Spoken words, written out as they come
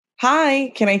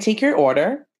Hi, can I take your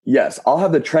order? Yes, I'll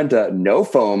have the Trenta no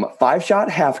foam, 5-shot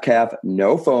half calf,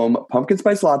 no foam, pumpkin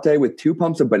spice latte with 2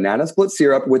 pumps of banana split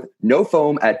syrup with no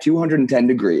foam at 210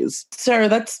 degrees. Sir,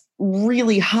 that's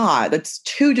really hot. That's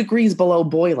 2 degrees below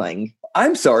boiling.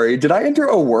 I'm sorry, did I enter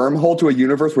a wormhole to a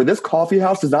universe where this coffee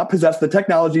house does not possess the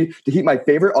technology to heat my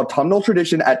favorite autumnal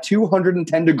tradition at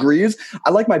 210 degrees?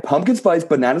 I like my pumpkin spice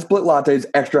banana split lattes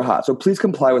extra hot, so please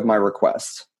comply with my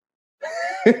request.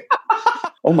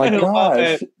 Oh my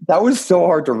gosh, that was so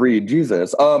hard to read.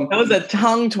 Jesus. That was a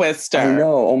tongue twister. I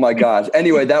know. Oh my gosh.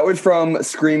 Anyway, that was from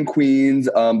Scream Queens.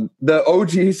 The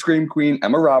OG Scream Queen,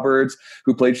 Emma Roberts,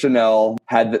 who played Chanel,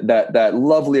 had that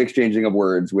lovely exchanging of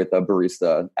words with a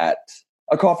barista at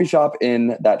a coffee shop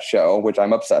in that show, which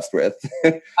I'm obsessed with.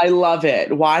 I love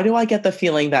it. Why do I get the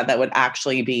feeling that would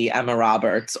actually be Emma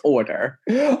Roberts' order?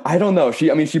 I don't know.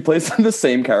 She plays the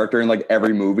same character in like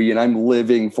every movie, and I'm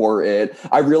living for it.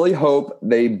 I really hope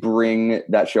they bring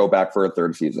that show back for a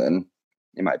 3rd season.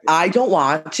 In my opinion. I don't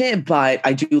watch it, but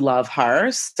I do love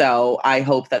her. So I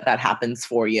hope that happens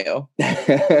for you.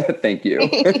 Thank you.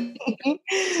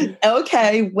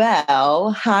 Okay,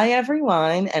 well, hi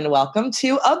everyone, and welcome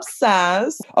to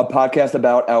Obsessed, a podcast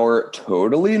about our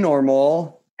totally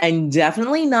normal and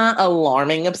definitely not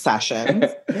alarming obsessions.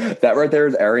 That right there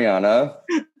is Ariana.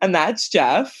 And that's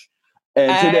Jeff.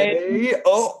 And today,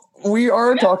 we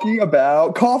are talking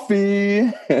about coffee.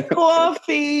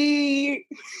 Coffee.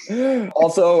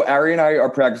 Also, Ari and I are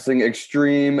practicing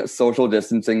extreme social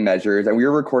distancing measures, and we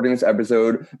are recording this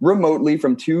episode remotely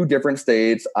from 2 different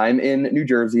states. I'm in New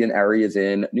Jersey, and Ari is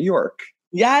in New York.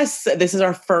 Yes, this is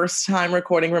our first time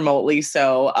recording remotely,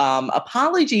 so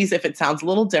apologies if it sounds a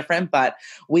little different, but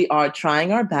we are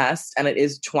trying our best, and it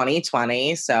is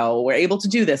 2020, so we're able to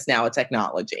do this now with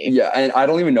technology. Yeah, and I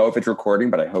don't even know if it's recording,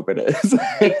 but I hope it is.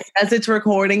 As it's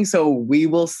recording, so we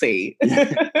will see. Yeah,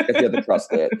 I guess you have to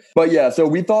trust it. But yeah, so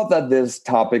we thought that this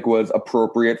topic was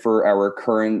appropriate for our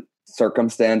current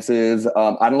circumstances.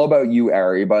 I don't know about you,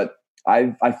 Ari, but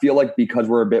I feel like because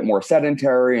we're a bit more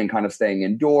sedentary and kind of staying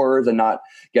indoors and not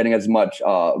getting as much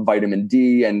vitamin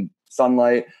D and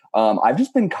sunlight, I've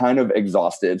just been kind of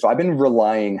exhausted. So I've been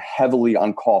relying heavily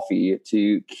on coffee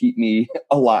to keep me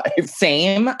alive.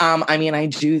 Same. I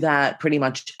do that pretty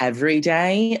much every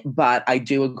day, but I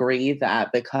do agree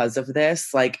that because of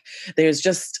this, like, there's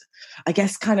just, I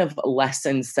guess, kind of less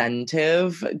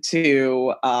incentive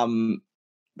to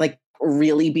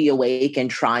really be awake and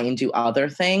try and do other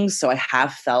things. So I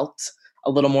have felt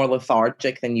a little more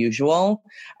lethargic than usual.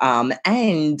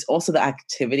 And also the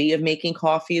activity of making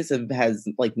coffees has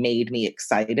made me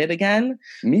excited again.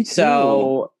 Me too.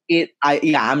 So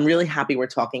I'm really happy we're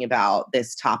talking about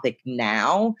this topic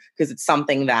now, because it's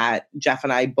something that Jeff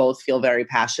and I both feel very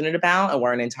passionate about, and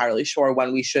weren't entirely sure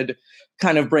when we should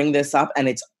kind of bring this up. And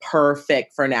it's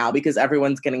perfect for now because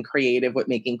everyone's getting creative with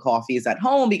making coffees at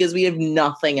home because we have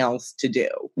nothing else to do.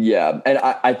 Yeah. And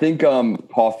I think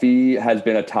coffee has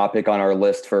been a topic on our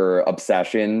list for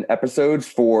obsession episodes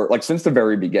for since the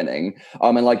very beginning.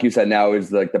 And like you said, now is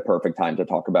the perfect time to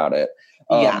talk about it.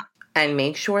 Yeah. And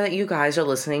make sure that you guys are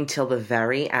listening till the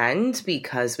very end,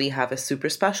 because we have a super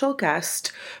special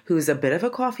guest who's a bit of a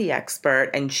coffee expert,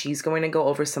 and she's going to go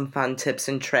over some fun tips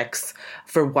and tricks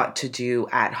for what to do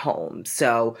at home.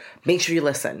 So make sure you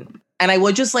listen. And I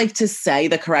would just like to say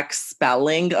the correct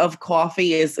spelling of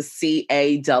coffee is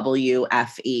CAWFEE.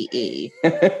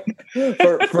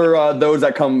 for those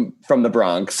that come from the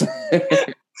Bronx.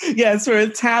 Yes, we're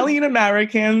Italian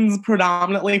Americans,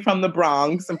 predominantly from the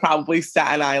Bronx and probably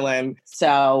Staten Island.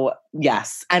 So,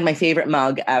 yes. And my favorite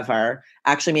mug ever,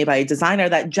 actually made by a designer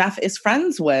that Jeff is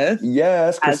friends with.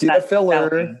 Yes, Christina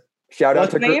Filler. Shout out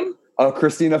to name?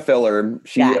 Christina Filler.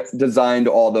 She designed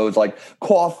all those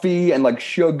coffee and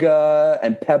sugar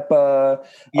and pepper.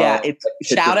 Yeah,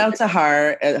 shout out to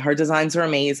her. Her designs are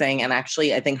amazing. And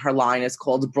actually, I think her line is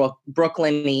called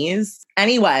Brooklynese.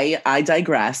 Anyway, I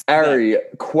digress. Ari,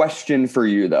 question for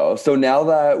you though. So now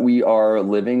that we are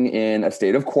living in a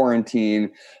state of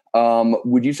quarantine,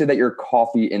 would you say that your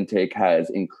coffee intake has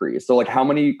increased? So how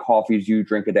many coffees you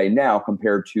drink a day now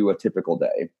compared to a typical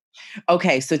day?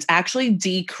 Okay, so it's actually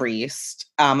decreased.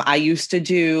 I used to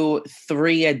do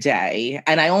 3 a day,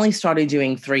 and I only started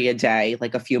doing 3 a day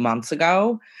a few months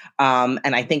ago. And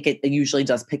I think it usually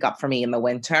does pick up for me in the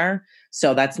winter.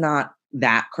 So that's not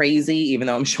that crazy, even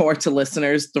though I'm sure to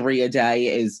listeners, 3 a day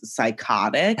is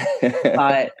psychotic.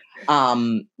 But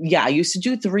I used to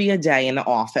do 3 a day in the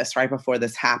office right before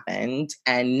this happened.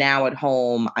 And now at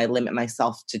home, I limit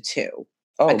myself to 2.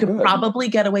 I could probably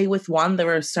get away with 1.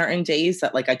 There are certain days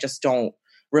that I just don't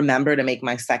remember to make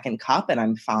my second cup and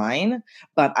I'm fine.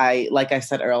 But like I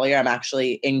said earlier, I'm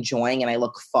actually enjoying and I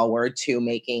look forward to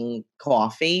making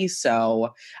coffee.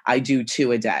 So I do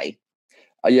 2 a day.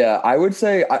 Yeah, I would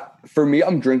say for me,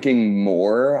 I'm drinking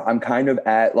more. I'm kind of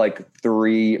at like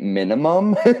 3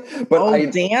 minimum, but Oh, I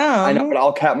know, damn. but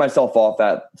I'll cap myself off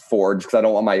at 4 just because I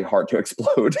don't want my heart to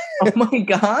explode. Oh my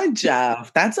God,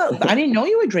 Jeff. I didn't know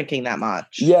you were drinking that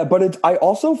much. Yeah, but I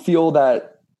also feel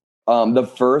that the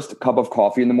first cup of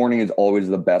coffee in the morning is always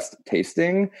the best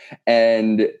tasting,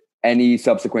 and any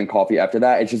subsequent coffee after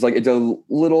that, it's just like it's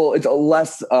a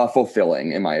less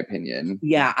fulfilling, in my opinion.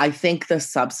 Yeah, I think the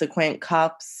subsequent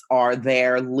cups are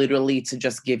there literally to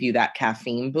just give you that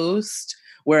caffeine boost.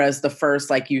 Whereas the first,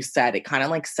 like you said, it kind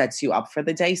of like sets you up for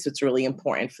the day. So it's really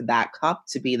important for that cup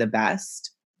to be the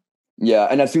best. Yeah,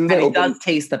 and as soon as And I it open, does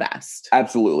taste the best.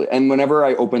 absolutely, and whenever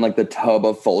I open like the tub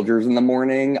of Folgers in the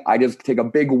morning, I just take a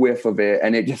big whiff of it,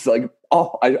 and it just like,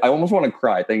 oh, I almost want to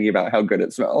cry thinking about how good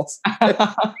it smells.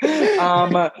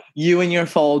 You and your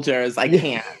Folgers, I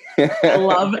can't.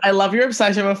 I love your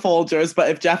obsession with Folgers, but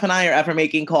if Jeff and I are ever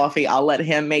making coffee, I'll let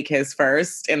him make his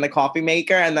first in the coffee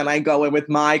maker, and then I go in with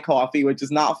my coffee, which is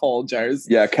not Folgers.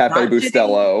 Yeah, Cafe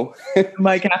Bustelo.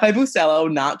 My Cafe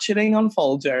Bustelo, not shitting on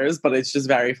Folgers, but it's just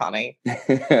very funny.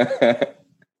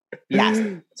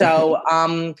 Yes. So,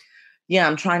 yeah,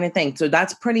 I'm trying to think. So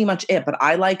that's pretty much it. But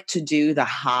I like to do the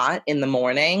hot in the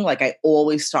morning. Like I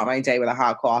always start my day with a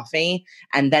hot coffee.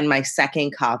 And then my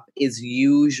second cup is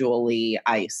usually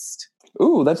iced.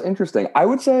 Ooh, that's interesting. I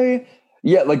would say,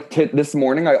 yeah, like this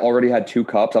morning I already had 2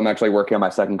 cups. I'm actually working on my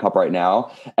second cup right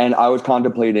now. And I was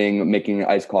contemplating making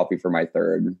iced coffee for my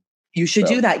third. You should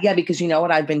do that. Yeah, because you know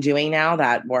what I've been doing now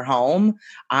that we're home?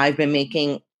 I've been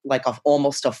making like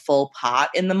almost a full pot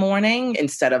in the morning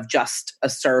instead of just a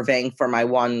serving for my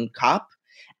 1 cup,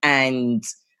 and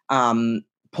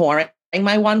pouring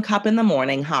my 1 cup in the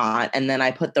morning hot, and then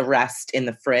I put the rest in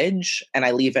the fridge and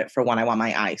I leave it for when I want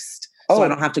my iced. So I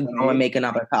don't have to go and make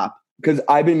another cup. Because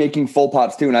I've been making full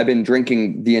pots too, and I've been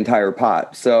drinking the entire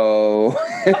pot. So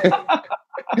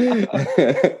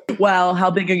well, how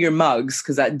big are your mugs?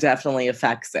 Because that definitely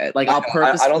affects it. Like I'll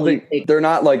purposely. I don't think they're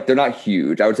not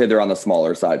huge. I would say they're on the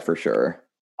smaller side for sure.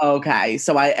 Okay,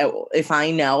 so if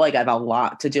I know like I have a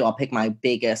lot to do, I'll pick my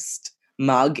biggest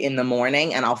mug in the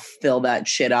morning and I'll fill that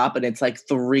shit up, and it's like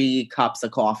 3 cups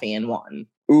of coffee in one.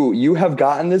 Ooh, you have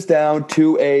gotten this down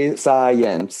to a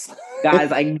science.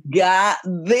 Guys, I got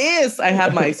this. I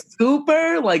have my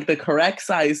scooper, like the correct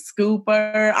size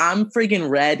scooper. I'm freaking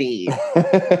ready.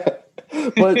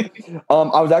 But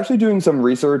I was actually doing some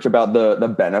research about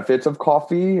the benefits of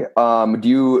coffee. Do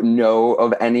you know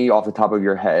of any off the top of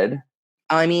your head?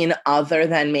 I mean, other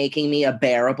than making me a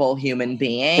bearable human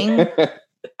being,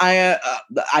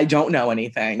 I don't know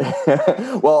anything.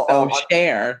 Well,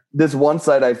 share. This one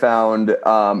site I found,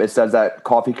 it says that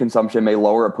coffee consumption may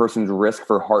lower a person's risk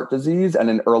for heart disease and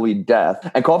an early death.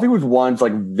 And coffee was once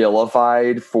like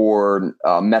vilified for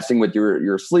messing with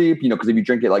your sleep, because if you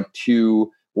drink it like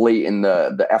too late in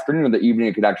the afternoon or the evening,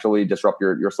 it could actually disrupt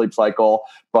your sleep cycle.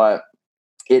 But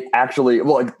it actually,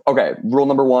 okay, rule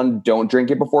number 1, don't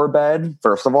drink it before bed,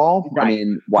 first of all. Right. I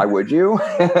mean, why would you?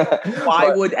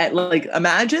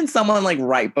 Imagine someone like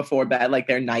right before bed, like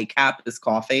their nightcap is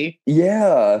coffee.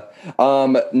 Yeah.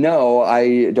 No,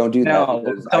 I don't do that.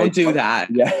 No, don't do that.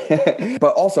 Yeah.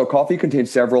 But also, coffee contains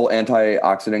several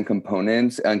antioxidant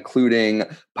components, including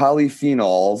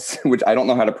polyphenols, which I don't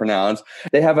know how to pronounce.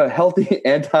 They have a healthy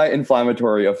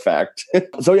anti-inflammatory effect.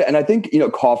 So yeah, and I think,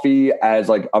 coffee as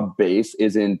like a base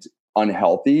isn't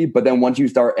unhealthy, but then once you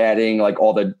start adding like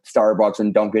all the Starbucks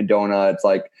and Dunkin' Donuts,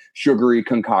 like sugary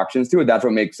concoctions to it, that's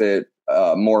what makes it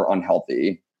more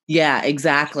unhealthy. Yeah,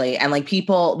 exactly. And like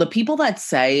the people that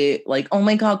say like, oh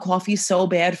my God, coffee's so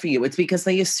bad for you, it's because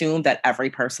they assume that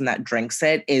every person that drinks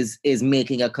it is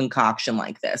making a concoction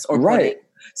like this or right.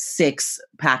 6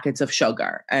 packets of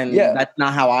sugar. And that's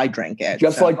not how I drink it.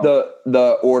 Just like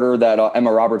the order that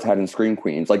Emma Roberts had in Scream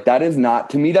Queens. Like that is not,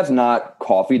 to me, that's not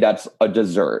coffee. That's a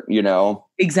dessert,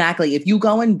 Exactly. If you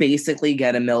go and basically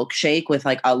get a milkshake with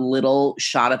like a little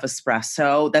shot of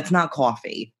espresso, that's not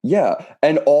coffee. Yeah.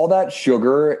 And all that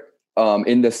sugar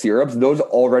in the syrups, those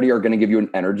already are going to give you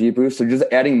an energy boost. So just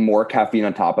adding more caffeine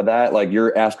on top of that, like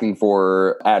you're asking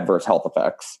for adverse health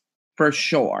effects. For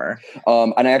sure.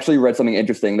 And I actually read something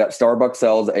interesting that Starbucks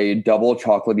sells a double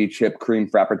chocolatey chip cream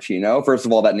frappuccino. First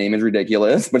of all, that name is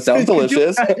ridiculous, but sounds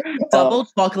delicious. Double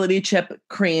chocolatey chip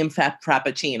cream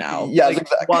frappuccino. Yes,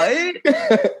 exactly.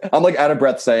 What? I'm like out of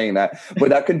breath saying that. But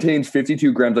that contains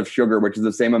 52 grams of sugar, which is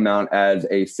the same amount as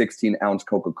a 16-ounce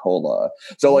Coca-Cola.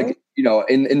 So like, you know,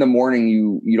 in the morning,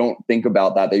 you don't think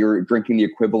about that you're drinking the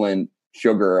equivalent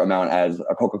sugar amount as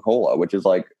a Coca-Cola, which is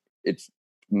like, it's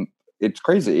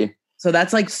crazy. So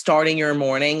that's like starting your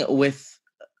morning with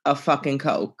a fucking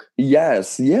Coke.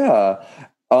 Yes, yeah.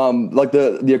 Like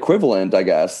the equivalent, I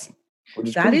guess. Which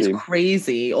is that crazy. is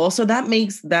crazy. Also, that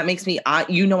makes me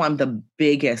I'm the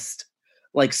biggest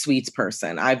like sweets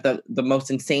person. I have the most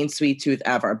insane sweet tooth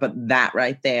ever, but that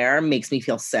right there makes me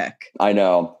feel sick. I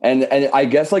know. And I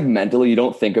guess like mentally you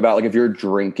don't think about like if you're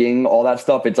drinking all that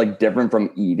stuff, it's like different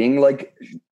from eating like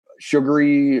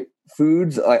sugary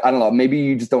foods. I don't know, maybe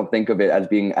you just don't think of it as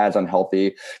being as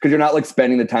unhealthy because you're not like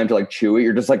spending the time to like chew it,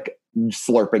 you're just like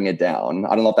slurping it down.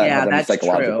 I don't know if that has any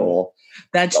psychological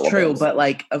That's relevance. true, but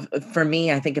like for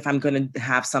me, I think if I'm going to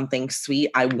have something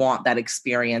sweet, I want that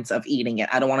experience of eating it.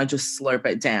 I don't want to just slurp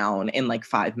it down in like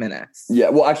 5 minutes. Yeah,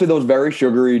 well, actually, those very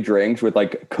sugary drinks with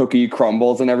like cookie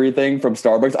crumbles and everything from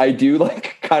Starbucks, I do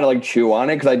like kind of like chew on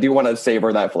it because I do want to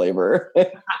savor that flavor.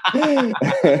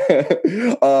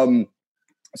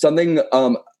 Something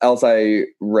else I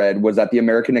read was that the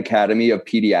American Academy of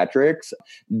Pediatrics,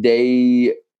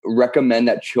 they recommend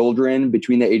that children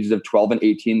between the ages of 12 and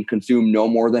 18 consume no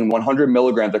more than 100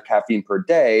 milligrams of caffeine per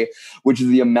day, which is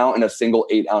the amount in a single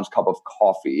 8-ounce cup of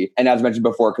coffee. And as mentioned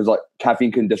before, because like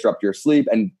caffeine can disrupt your sleep,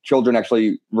 and children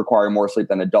actually require more sleep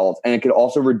than adults. And it can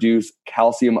also reduce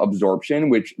calcium absorption,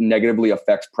 which negatively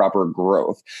affects proper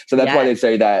growth. So that's why they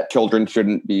say that children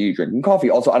shouldn't be drinking coffee.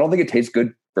 Also, I don't think it tastes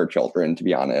good for children, to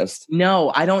be honest.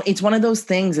 No, I don't. It's one of those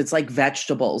things. It's like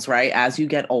vegetables, right? As you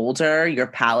get older, your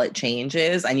palate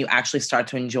changes and you actually start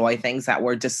to enjoy things that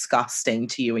were disgusting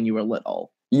to you when you were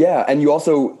little. Yeah. And you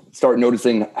also start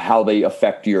noticing how they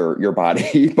affect your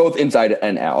body, both inside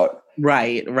and out.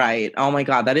 Right. Oh my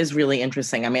God. That is really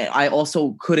interesting. I mean, I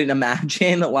also couldn't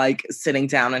imagine like sitting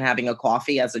down and having a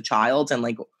coffee as a child and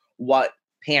like what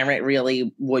parent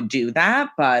really would do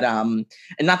that, but and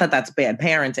not that that's bad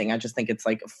parenting, I just think it's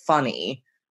like funny.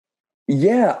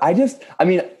 Yeah, I did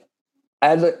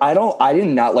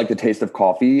not like the taste of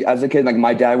coffee as a kid. Like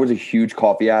my dad was a huge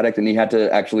coffee addict and he had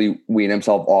to actually wean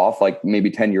himself off like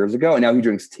maybe 10 years ago, and now he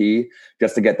drinks tea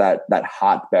just to get that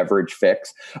hot beverage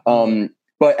fix.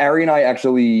 But Ari and I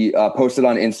actually posted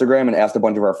on Instagram and asked a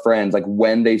bunch of our friends like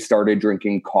when they started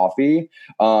drinking coffee.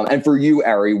 And for you,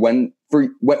 Ari, when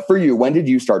did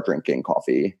you start drinking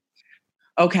coffee?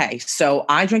 Okay, so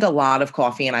I drink a lot of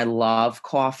coffee and I love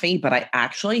coffee, but I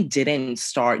actually didn't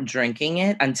start drinking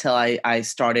it until I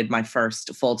started my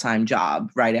first full-time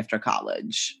job right after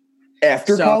college.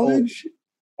 After college?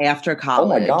 After college.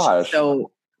 Oh my gosh.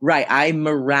 So right. I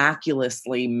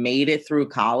miraculously made it through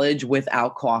college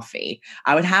without coffee.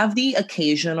 I would have the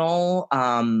occasional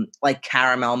like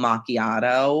caramel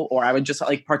macchiato, or I would just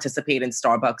like participate in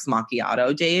Starbucks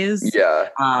macchiato days. Yeah.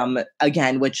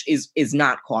 Again, which is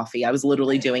not coffee. I was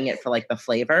literally doing it for like the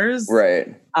flavors. Right.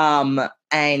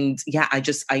 And yeah,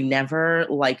 I never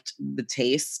liked the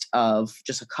taste of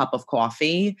just a cup of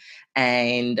coffee.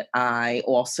 And I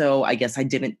guess I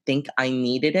didn't think I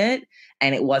needed it.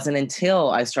 And it wasn't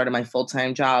until I started my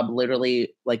full-time job,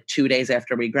 literally like 2 days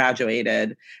after we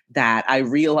graduated, that I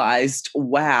realized,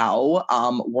 wow,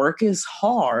 work is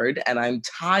hard and I'm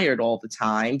tired all the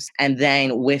time. And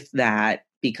then with that,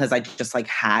 because I just like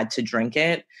had to drink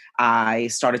it, I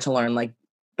started to learn like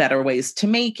better ways to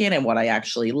make it and what I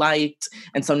actually liked.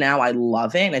 And so now I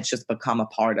love it. And it's just become a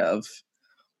part of,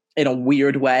 in a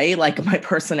weird way, like my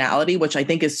personality, which I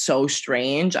think is so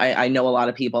strange. I know a lot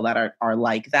of people that are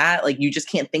like that. Like you just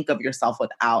can't think of yourself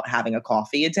without having a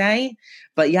coffee a day.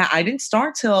 But yeah, I didn't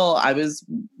start till I was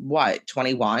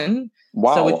 21.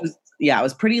 Wow. So it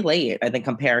was pretty late, I think,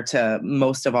 compared to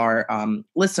most of our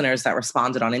listeners that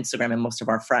responded on Instagram and most of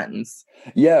our friends.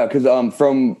 Yeah, because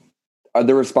from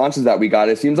the responses that we got,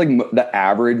 it seems like the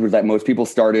average was that most people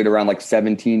started around like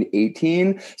 17,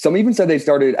 18. Some even said they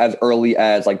started as early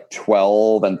as like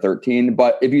 12 and 13.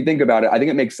 But if you think about it, I think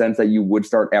it makes sense that you would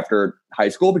start after high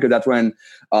school, because that's when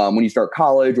you start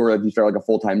college, or if you start like a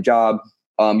full-time job,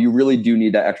 you really do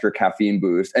need that extra caffeine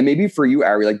boost. And maybe for you,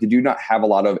 Ari, like, did you not have a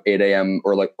lot of 8 a.m.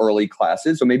 or like early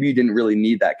classes? So maybe you didn't really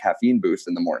need that caffeine boost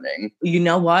in the morning. You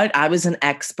know what? I was an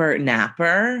expert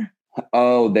napper.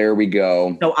 Oh, there we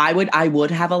go. So I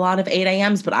would have a lot of 8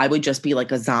 a.m.s, but I would just be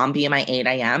like a zombie in my 8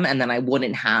 a.m. and then I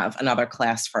wouldn't have another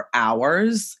class for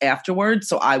hours afterwards.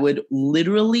 So I would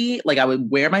literally, like, I would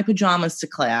wear my pajamas to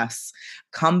class,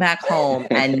 come back home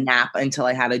and nap until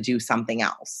I had to do something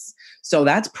else. So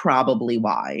that's probably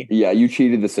why. Yeah, you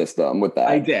cheated the system with that.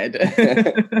 I did.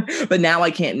 But now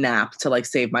I can't nap to like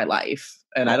save my life.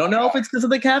 And I don't know if it's because of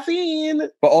the caffeine.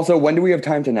 But also, when do we have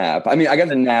time to nap? I mean, I guess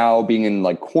now being in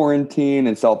like quarantine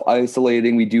and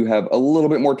self-isolating, we do have a little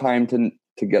bit more time to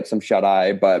get some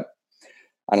shut-eye, but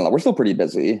I don't know. We're still pretty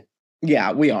busy.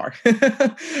 Yeah, we are.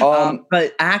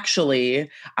 But actually,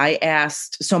 I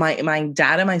asked, so my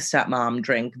dad and my stepmom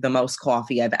drink the most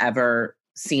coffee I've ever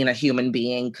seen a human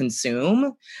being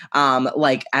consume,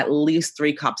 like at least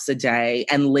 3 cups a day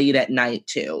and late at night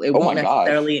too. It won't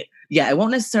necessarily, it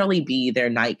won't necessarily be their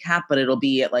nightcap, but it'll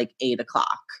be at like 8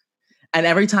 o'clock. And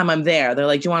every time I'm there, they're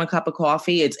like, "Do you want a cup of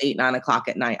coffee?" It's 8, 9 o'clock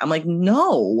at night. I'm like,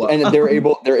 "No." And they're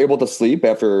able to sleep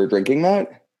after drinking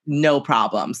that? No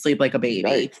problem. Sleep like a baby.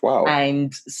 Right. Wow.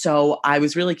 And so I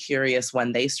was really curious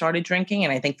when they started drinking.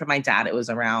 And I think for my dad, it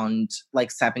was around like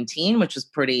 17, which is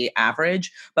pretty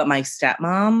average. But my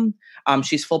stepmom,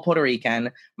 she's full Puerto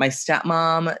Rican. My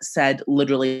stepmom said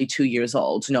literally 2 years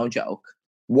old. No joke.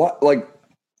 What? Like,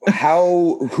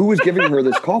 who was giving her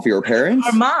this coffee? Her parents?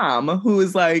 Her mom, who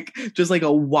is like just like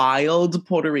a wild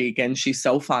Puerto Rican. She's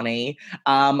so funny.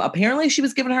 Apparently she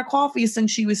was giving her coffee since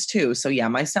she was 2. So yeah,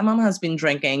 my stepmom has been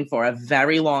drinking for a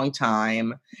very long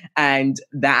time. And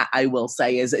that, I will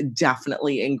say, is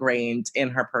definitely ingrained in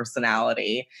her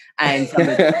personality. And from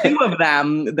the 2 of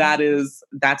them,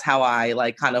 that's how I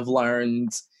like kind of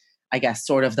learned, I guess,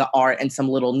 sort of the art and some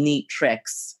little neat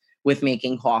tricks with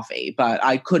making coffee, but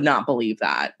I could not believe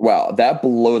that. Wow, that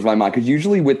blows my mind. Because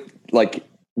usually with like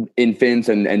infants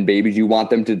and babies, you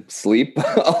want them to sleep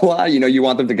a lot. You know, you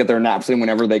want them to get their naps in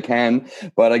whenever they can.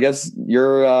 But I guess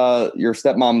your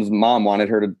stepmom's mom wanted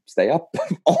her to stay up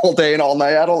all day and all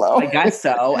night. I don't know. I guess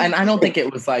so. And I don't think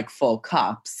it was like full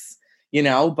cups, you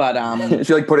know, but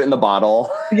she like put it in the bottle.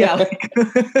 Yeah, like,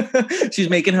 she's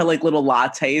making her like little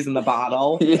lattes in the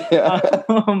bottle. Yeah.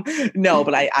 No,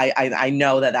 but I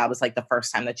know that was like the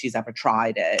first time that she's ever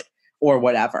tried it or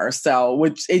whatever. So,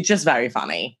 which it's just very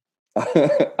funny.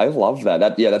 I love that.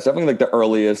 That's definitely like the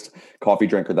earliest coffee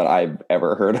drinker that I've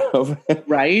ever heard of.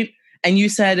 Right. And you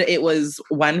said it was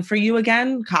when for you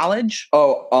again? College?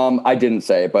 Oh, I didn't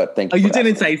say, but thank you. Oh, you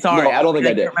didn't say. Sorry. No, I don't think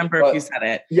I did. Remember if you said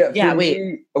it. Yeah.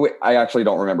 Wait, I actually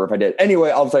don't remember if I did.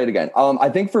 Anyway, I'll say it again. I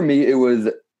think for me, it was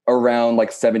around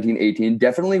like 17, 18.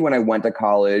 Definitely when I went to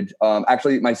college.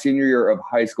 Actually, my senior year of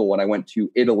high school, when I went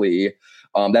to Italy,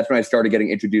 that's when I started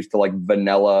getting introduced to like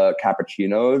vanilla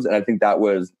cappuccinos. And I think that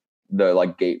was the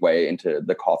like gateway into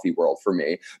the coffee world for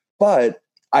me. But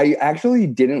I actually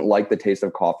didn't like the taste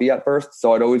of coffee at first,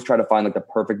 so I'd always try to find like the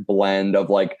perfect blend of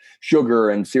like sugar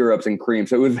and syrups and cream.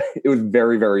 So it was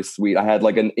very, very sweet. I had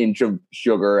like an inch of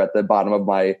sugar at the bottom of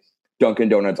my Dunkin'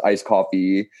 Donuts iced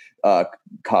coffee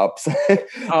cups.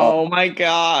 Oh my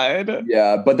God.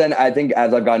 Yeah, but then I think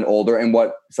as I've gotten older, and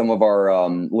what some of our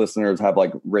listeners have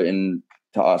like written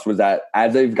to us was that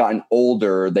as they've gotten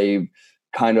older,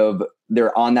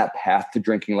 they're on that path to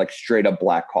drinking like straight up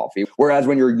black coffee. Whereas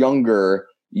when you're younger,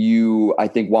 you, I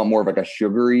think, want more of like a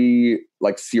sugary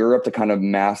like syrup to kind of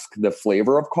mask the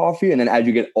flavor of coffee. And then as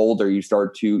you get older, you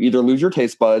start to either lose your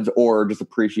taste buds or just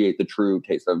appreciate the true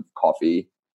taste of coffee.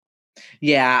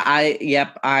 Yeah,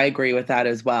 I agree with that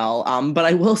as well. But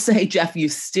I will say, Jeff, you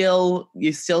still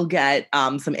get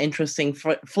some interesting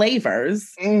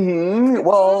flavors. Mm-hmm.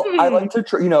 Well, I like to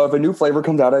try, if a new flavor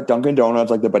comes out at Dunkin'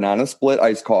 Donuts, like the banana split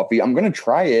iced coffee, I'm gonna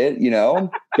try it.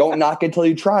 Don't knock it till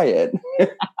you try it.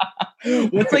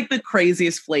 What's like the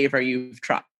craziest flavor you've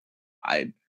tried?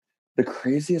 The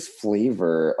craziest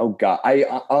flavor? Oh God,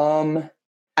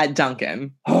 at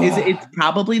Dunkin'. It's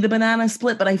probably the banana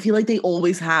split, but I feel like they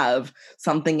always have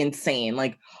something insane,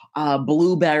 like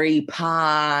blueberry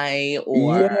pie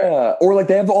or like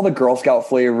they have all the Girl Scout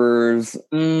flavors,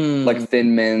 like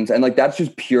Thin Mints, and like that's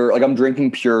just pure, like I'm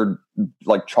drinking pure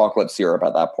like chocolate syrup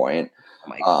at that point. Oh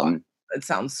my God. It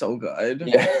sounds so good.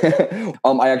 Yeah.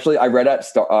 I read that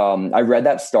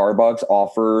Starbucks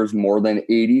offers more than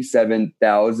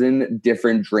 87,000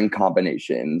 different drink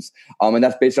combinations. And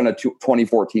that's based on a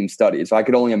 2014 study. So I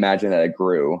could only imagine that it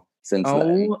grew since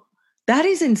then. That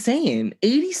is insane.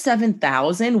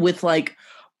 87,000 with like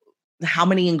how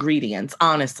many ingredients,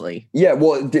 honestly? Yeah,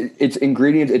 well, it's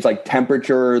ingredients. It's like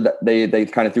temperature that they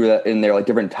kind of threw that in there, like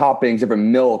different toppings, different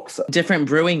milks. Different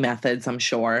brewing methods, I'm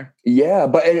sure. Yeah,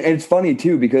 but and it's funny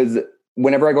too, because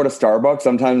whenever I go to Starbucks,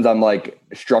 sometimes I'm like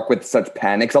struck with such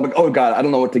panic. So I'm like, oh God, I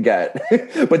don't know what to get.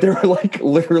 But there are like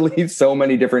literally so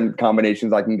many different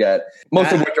combinations I can get,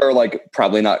 most of which are like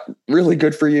probably not really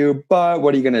good for you, but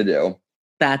what are you going to do?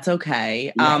 That's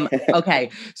okay.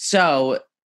 Okay. So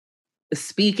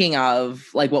speaking of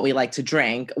like what we like to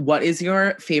drink, what is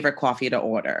your favorite coffee to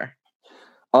order?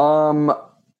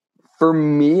 For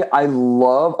me, I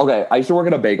used to work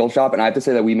at a bagel shop, and I have to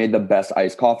say that we made the best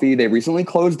iced coffee. They recently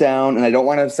closed down, and I don't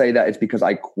want to say that it's because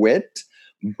I quit,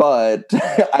 but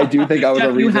I do think I was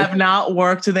a reason. You have not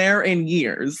worked there in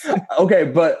years. Okay,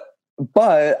 but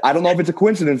I don't know if it's a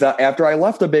coincidence that after I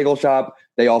left the bagel shop,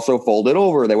 they also folded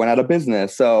over. They went out of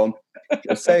business. So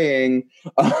just saying.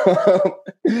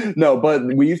 No,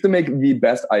 but we used to make the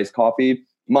best iced coffee.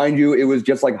 Mind you, it was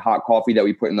just like hot coffee that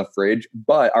we put in the fridge.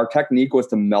 But our technique was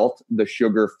to melt the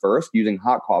sugar first using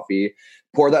hot coffee,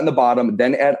 pour that in the bottom,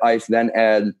 then add ice, then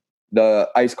add the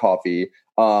iced coffee.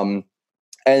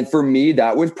 And for me,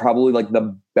 that was probably like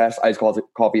the best iced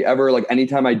coffee ever. Like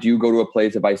anytime I do go to a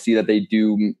place, if I see that they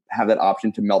do have that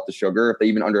option to melt the sugar, if they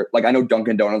even like I know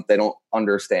Dunkin' Donuts, they don't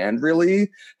understand really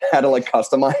how to like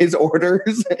customize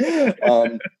orders.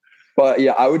 But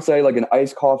yeah, I would say like an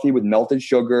iced coffee with melted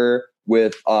sugar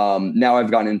with, now I've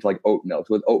gotten into like oat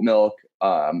milk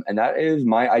and that is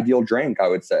my ideal drink, I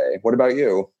would say. What about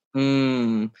you?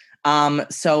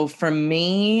 So for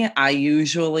me, I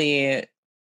usually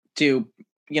do,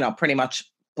 pretty much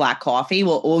black coffee.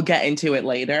 We'll get into it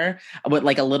later with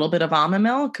like a little bit of almond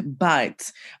milk. But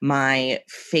my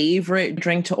favorite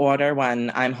drink to order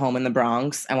when I'm home in the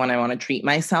Bronx and when I want to treat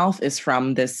myself is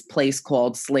from this place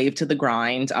called Slave to the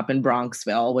Grind up in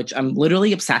Bronxville, which I'm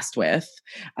literally obsessed with.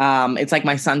 It's like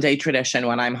my Sunday tradition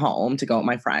when I'm home to go with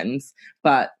my friends.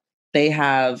 But they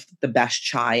have the best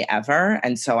chai ever.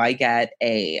 And so I get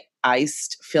a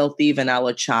iced filthy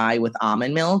vanilla chai with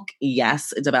almond milk.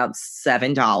 Yes, it's about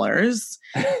 $7.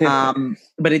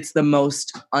 But it's the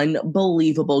most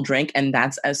unbelievable drink. And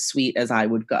that's as sweet as I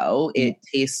would go. It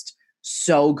tastes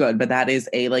so good, but that is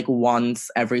a like once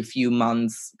every few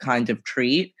months kind of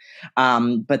treat.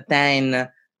 But then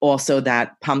also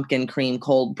that pumpkin cream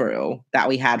cold brew that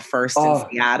we had first in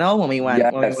Seattle when we went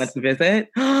to visit.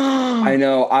 I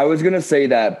know. I was gonna say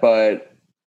that, but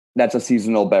that's a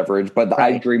seasonal beverage. But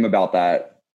right. I dream about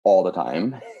that all the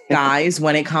time. Guys,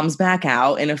 when it comes back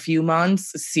out in a few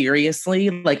months, seriously,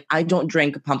 like I don't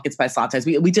drink pumpkin spice lattes.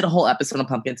 We did a whole episode on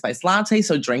pumpkin spice latte,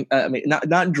 so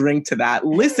not drink to that.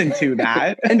 Listen to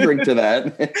that and drink to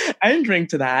that and drink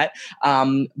to that.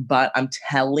 But I'm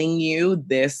telling you,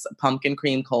 this pumpkin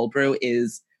cream cold brew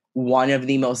is one of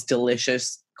the most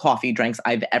delicious coffee drinks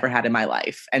I've ever had in my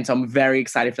life, and so I'm very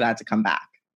excited for that to come back.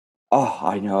 Oh,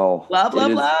 I know. Love.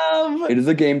 It is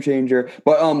a game changer.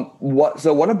 But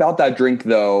what about that drink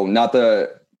though? Not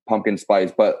the pumpkin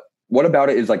spice, but what about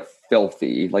it is like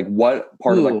filthy? Like what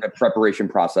part of like the preparation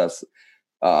process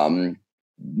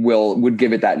would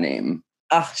give it that name?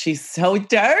 Oh, she's so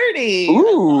dirty.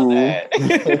 Ooh. I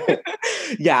love it.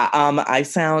 Yeah, I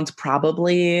sound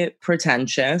probably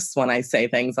pretentious when I say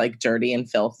things like dirty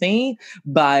and filthy,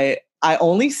 but I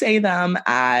only say them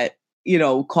at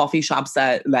coffee shops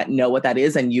that know what that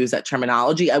is and use that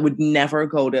terminology. I would never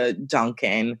go to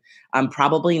Dunkin'.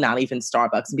 Probably not even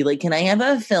Starbucks and be like, can I have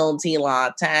a filthy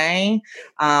latte?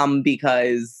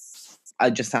 Because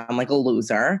I just sound like a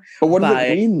loser. But what does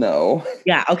it mean though?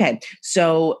 Yeah. Okay.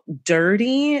 So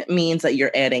dirty means that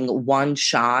you're adding one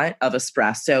shot of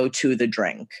espresso to the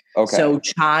drink. Okay. So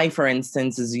chai, for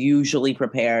instance, is usually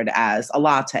prepared as a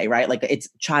latte, right? Like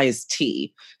chai is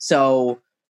tea. So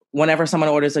whenever someone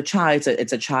orders a chai,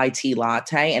 it's a chai tea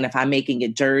latte. And if I'm making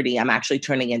it dirty, I'm actually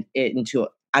turning it into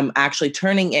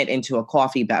a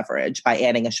coffee beverage by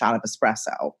adding a shot of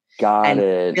espresso. Got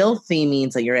it. Filthy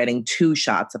means that you're adding 2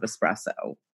 shots of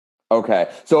espresso. Okay.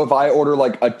 So if I order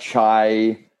like a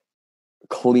chai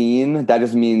clean, that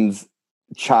just means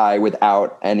chai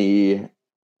without any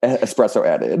espresso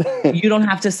added. You don't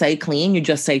have to say clean, you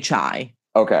just say chai.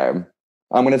 Okay.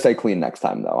 I'm going to say clean next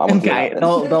time, though. Okay.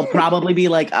 They'll probably be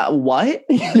like, what?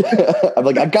 I'm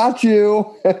like, I got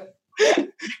you.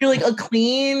 You're like, a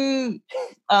clean,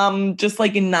 just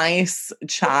like a nice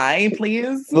chai,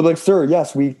 please. They're like, sir,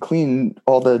 yes, we clean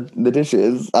all the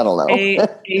dishes. I don't know.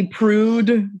 A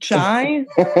prude chai.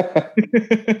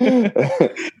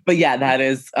 But yeah, that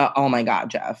is, oh my God,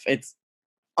 Jeff. It's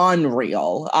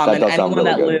unreal. And anyone really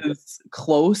that good. Lives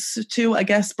close to, I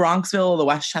guess, Bronxville or the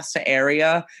Westchester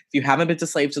area, if you haven't been to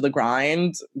Slave to the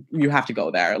Grind, you have to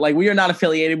go there. Like, we are not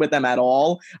affiliated with them at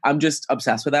all. I'm just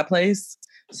obsessed with that place.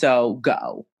 So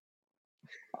go.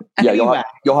 Yeah, anyway.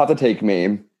 you'll have to take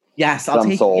me. Yes, I'll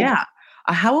take you. Yeah.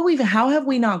 How have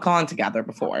we not gone together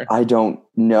before? I don't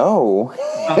know.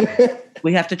 Okay.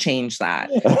 We have to change that.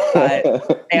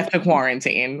 After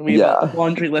quarantine, we have a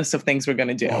laundry list of things we're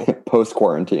going to do. Post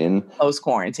quarantine.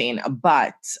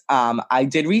 But I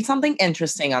did read something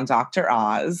interesting on Dr.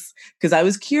 Oz because I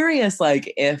was curious,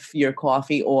 like, if your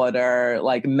coffee order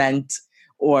like meant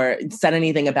or said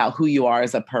anything about who you are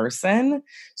as a person.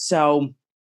 So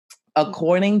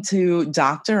according to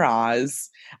Dr. Oz,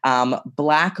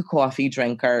 Black coffee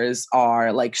drinkers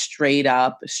are like straight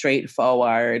up,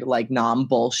 straightforward, like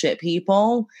non-bullshit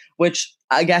people, which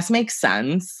I guess makes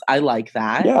sense. I like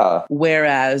that. Yeah.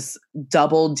 Whereas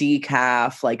double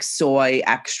decaf, like soy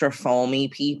extra foamy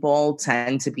people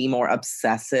tend to be more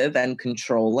obsessive and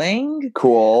controlling.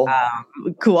 Cool.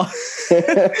 Cool.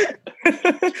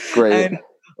 Great. And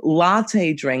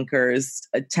latte drinkers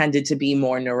tended to be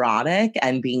more neurotic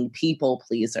and being people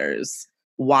pleasers,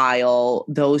 while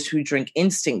those who drink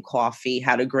instant coffee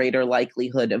had a greater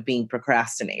likelihood of being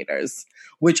procrastinators,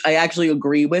 which I actually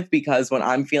agree with because when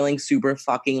I'm feeling super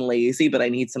fucking lazy, but I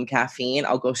need some caffeine,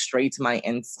 I'll go straight to my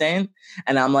instant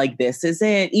and I'm like, this is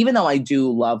it. Even though I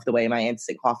do love the way my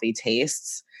instant coffee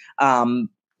tastes,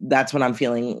 that's when I'm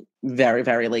feeling very,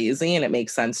 very lazy and it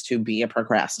makes sense to be a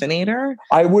procrastinator.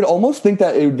 I would almost think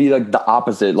that it would be like the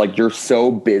opposite. Like you're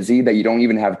so busy that you don't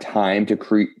even have time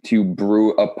to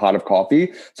brew a pot of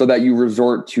coffee, so that you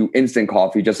resort to instant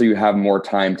coffee just so you have more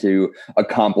time to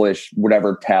accomplish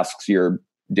whatever tasks you're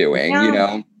doing, you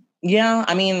know? Yeah,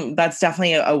 I mean, that's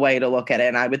definitely a way to look at it.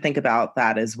 And I would think about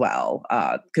that as well.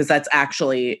 Because that's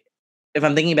actually, if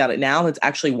I'm thinking about it now, that's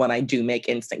actually when I do make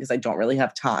instant because I don't really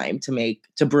have time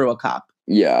to brew a cup.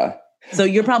 Yeah. So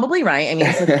you're probably right. I mean,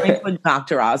 it's like with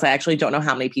Dr. Oz. I actually don't know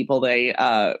how many people they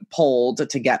polled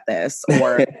to get this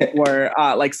or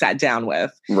like sat down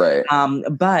with. Right.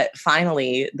 But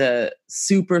finally, the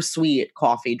super sweet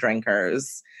coffee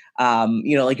drinkers,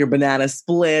 like your banana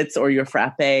splits or your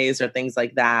frappes or things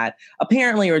like that,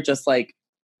 apparently are just like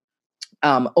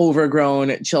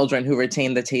overgrown children who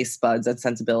retain the taste buds and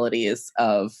sensibilities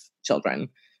of children.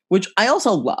 Which I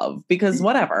also love because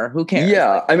whatever, who cares?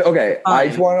 Yeah, I mean, okay. I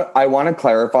want to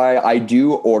clarify. I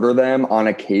do order them on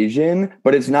occasion,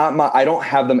 but it's not I don't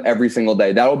have them every single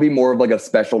day. That'll be more of like a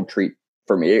special treat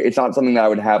for me. It's not something that I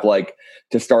would have like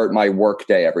to start my work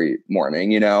day every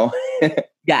morning, you know?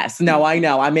 Yes. No, I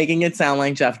know. I'm making it sound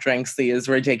like Jeff drinks these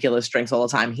ridiculous drinks all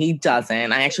the time. He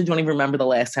doesn't. I actually don't even remember the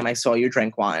last time I saw you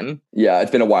drink one. Yeah,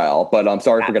 it's been a while, but I'm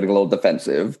sorry for getting a little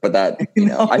defensive. But that,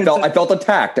 I felt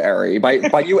attacked, Ari,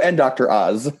 by you and Dr.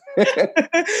 Oz.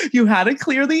 You had to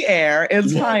clear the air.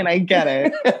 It's fine. I get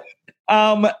it.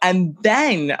 And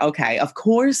then, okay, of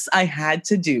course I had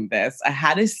to do this. I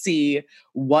had to see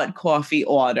what coffee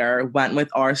order went with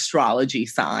our astrology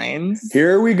signs.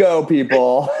 Here we go,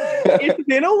 people. It's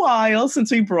been a while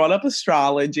since we brought up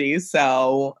astrology,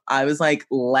 so I was like,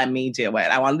 let me do it.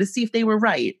 I wanted to see if they were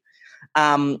right.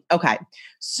 Okay,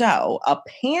 so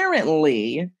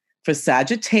apparently for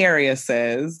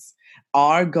Sagittariuses,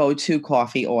 our go-to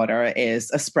coffee order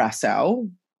is espresso,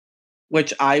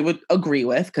 which I would agree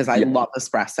with because I love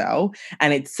espresso.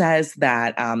 And it says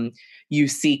that you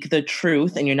seek the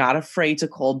truth and you're not afraid to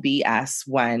call BS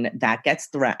when that gets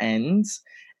threatened.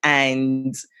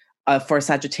 And for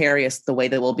Sagittarius, the way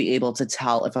they will be able to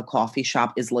tell if a coffee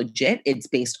shop is legit, it's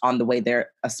based on the way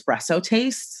their espresso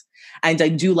tastes. And I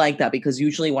do like that because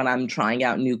usually when I'm trying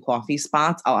out new coffee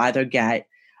spots, I'll either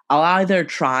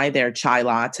try their chai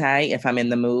latte if I'm in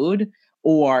the mood,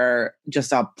 or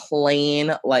just a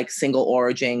plain like single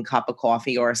origin cup of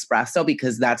coffee or espresso,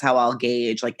 because that's how I'll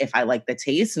gauge like if I like the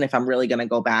taste and if I'm really going to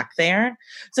go back there.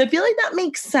 So I feel like that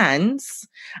makes sense.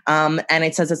 And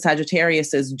it says that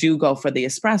Sagittariuses do go for the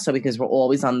espresso because we're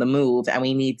always on the move and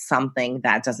we need something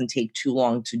that doesn't take too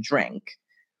long to drink,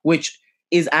 which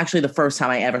is actually the first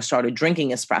time I ever started drinking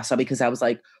espresso because I was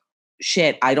like,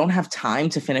 shit, I don't have time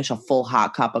to finish a full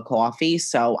hot cup of coffee.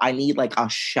 So I need like a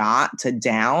shot to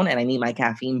down and I need my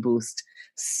caffeine boost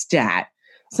stat.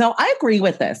 So I agree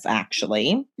with this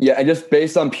actually. Yeah. And just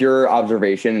based on pure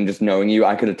observation and just knowing you,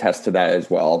 I could attest to that as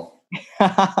well.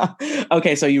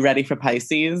 Okay. So you ready for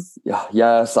Pisces? Yeah.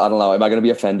 Yes. I don't know. Am I going to be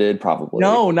offended? Probably.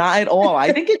 No, not at all.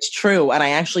 I think it's true. And I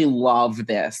actually love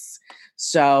this.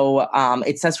 So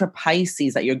it says for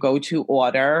Pisces that your go-to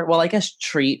order, well, I guess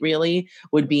treat really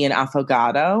would be an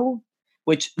affogato,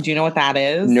 which, do you know what that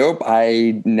is? Nope,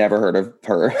 I never heard of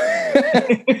her.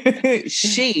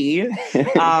 She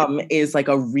is like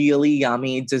a really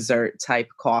yummy dessert type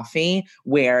coffee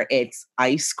where it's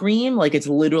ice cream, like it's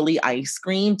literally ice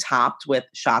cream topped with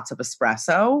shots of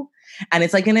espresso. And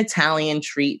it's like an Italian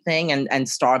treat thing, and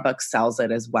Starbucks sells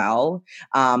it as well.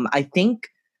 I think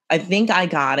I think I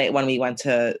got it when we went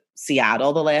to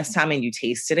Seattle the last time and you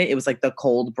tasted it. It was like the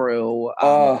cold brew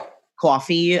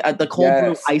coffee, the cold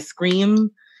brew ice cream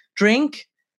drink.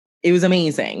 It was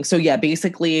amazing. So yeah,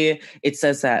 basically it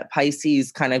says that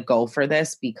Pisces kind of go for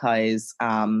this because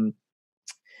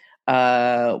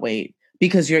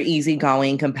because your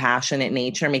easygoing, compassionate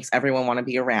nature makes everyone want to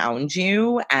be around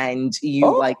you, and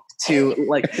you like to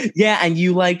and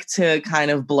you like to kind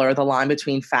of blur the line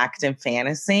between fact and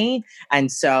fantasy.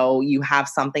 And so you have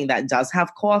something that does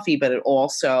have coffee, but it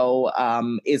also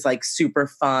is like super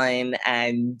fun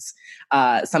and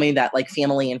something that like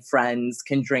family and friends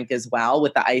can drink as well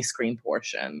with the ice cream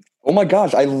portion. Oh my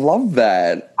gosh, I love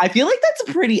that. I feel like that's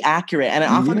pretty accurate. And an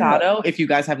affogato, if you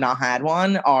guys have not had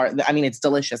one, it's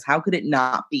delicious. How could it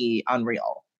not be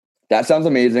unreal? That sounds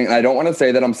amazing. And I don't want to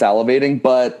say that I'm salivating,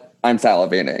 but I'm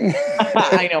salivating.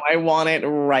 I know. I want it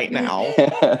right now.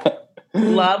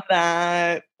 Love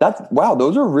that. That's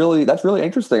really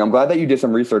interesting. I'm glad that you did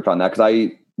some research on that because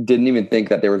I didn't even think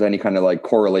that there was any kind of like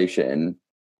correlation.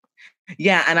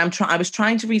 Yeah, and I was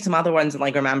trying to read some other ones and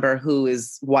like remember who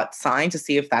is what sign to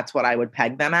see if that's what I would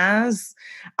peg them as.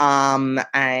 And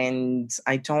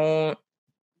I don't.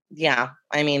 Yeah,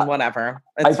 I mean, whatever.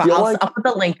 It's fine. I'll put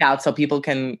the link out so people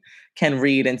can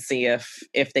read and see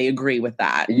if they agree with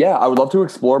that. Yeah, I would love to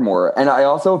explore more. And I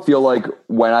also feel like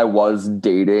when I was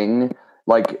dating,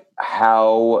 like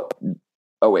how.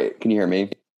 Oh wait, can you hear me?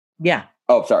 Yeah.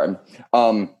 Oh, sorry.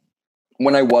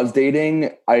 When I was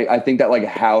dating, I think that like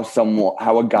how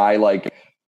a guy like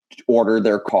ordered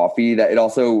their coffee, that it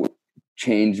also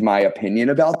changed my opinion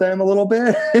about them a little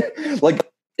bit.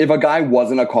 Like if a guy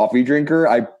wasn't a coffee drinker,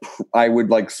 I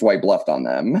would like swipe left on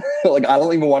them. Like I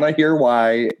don't even want to hear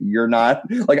why you're not.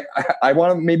 Like I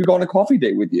want to maybe go on a coffee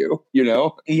date with you, you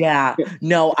know? Yeah.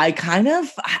 No, I kind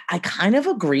of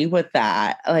agree with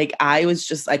that. Like I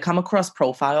come across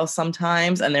profiles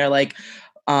sometimes and they're like,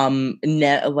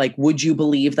 would you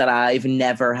believe that I've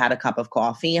never had a cup of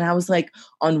coffee? And I was like,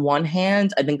 on one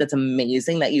hand, I think that's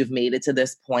amazing that you've made it to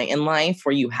this point in life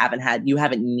where you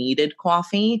haven't needed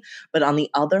coffee. But on the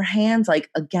other hand, like,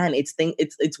 again,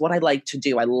 it's what I like to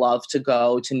do. I love to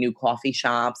go to new coffee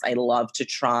shops. I love to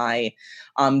try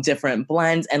different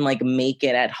blends and like make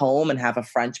it at home and have a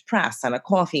French press and a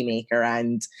coffee maker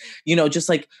and, just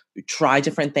like try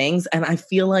different things. And I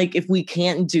feel like if we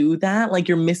can't do that, like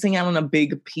you're missing out on a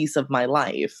big piece of my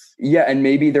life. Yeah. And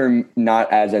maybe they're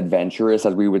not as adventurous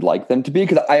as we would like them to be.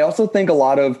 Because I also think a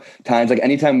lot of times, like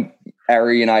anytime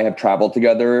Ari and I have traveled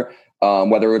together,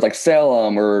 whether it was like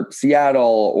Salem or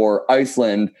Seattle or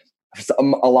Iceland,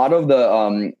 a lot of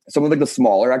the some of like the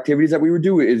smaller activities that we would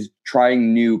do is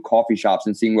trying new coffee shops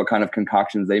and seeing what kind of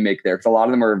concoctions they make there. Because a lot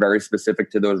of them are very specific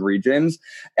to those regions,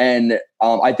 and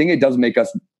I think it does make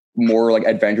us more like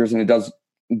adventurous, and it does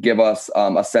give us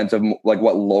a sense of like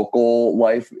what local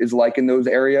life is like in those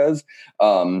areas.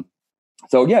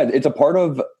 So yeah, it's a part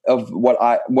of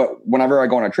whenever I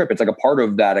go on a trip, it's like a part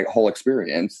of that whole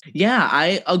experience. Yeah,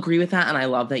 I agree with that. And I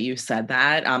love that you said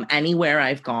that. Anywhere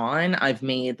I've gone, I've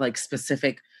made like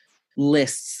specific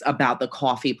lists about the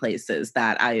coffee places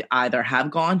that I either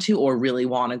have gone to or really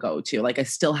want to go to. Like I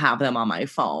still have them on my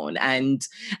phone. And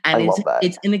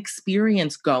it's an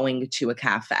experience going to a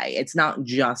cafe. It's not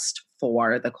just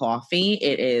for the coffee.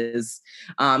 It is,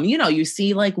 you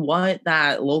see like what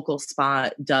that local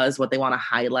spot does, what they want to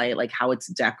highlight, like how it's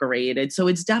decorated. So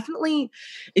it's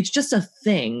just a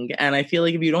thing. And I feel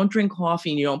like if you don't drink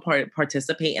coffee and you don't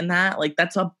participate in that, like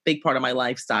that's a big part of my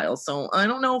lifestyle. So I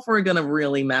don't know if we're going to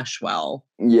really mesh well.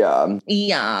 Yeah.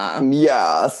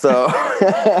 So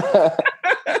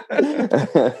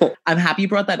I'm happy you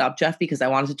brought that up, Jeff, because I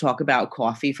wanted to talk about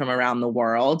coffee from around the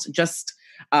world. Just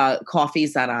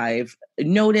coffees that I've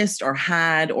noticed or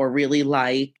had or really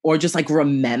like, or just like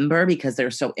remember because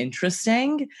they're so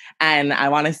interesting. And I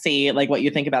want to see like what you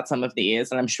think about some of these.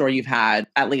 And I'm sure you've had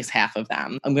at least half of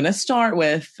them. I'm going to start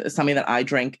with something that I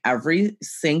drink every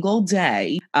single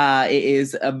day. It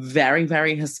is a very,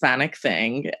 very Hispanic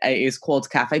thing. It is called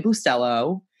Cafe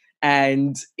Bustelo.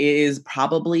 And it is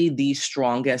probably the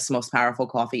strongest, most powerful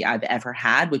coffee I've ever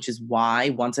had, which is why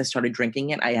once I started drinking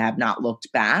it, I have not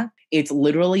looked back. It's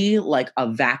literally like a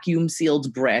vacuum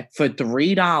sealed brick for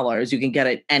 $3. You can get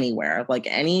it anywhere, like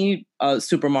any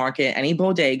supermarket, any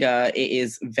bodega. It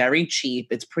is very cheap.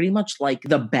 It's pretty much like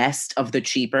the best of the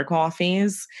cheaper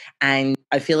coffees. And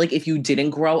I feel like if you didn't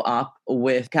grow up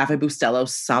with Cafe Bustelo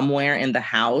somewhere in the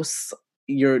house,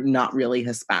 you're not really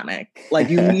Hispanic. Like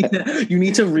you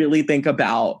need to really think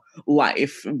about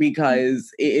life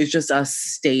because it is just a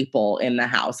staple in the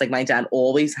house. Like my dad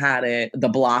always had it, the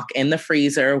block in the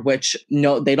freezer, which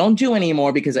no, they don't do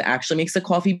anymore because it actually makes the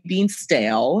coffee bean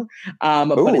stale.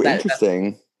 Oh,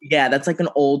 interesting. Yeah, that's like an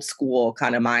old school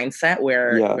kind of mindset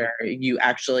where you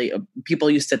actually people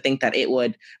used to think that it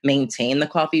would maintain the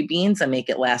coffee beans and make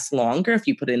it last longer if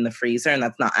you put it in the freezer, and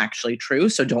that's not actually true.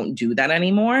 So don't do that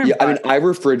anymore. Yeah, I mean, I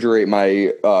refrigerate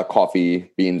my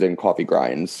coffee beans and coffee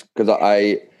grinds because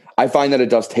I find that it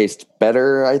does taste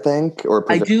better, I think.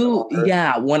 Or I do,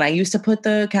 yeah. When I used to put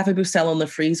the Cafe Bustelo in the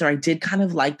freezer, I did kind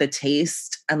of like the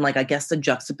taste and like I guess the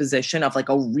juxtaposition of like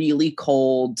a really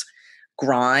cold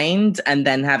grind and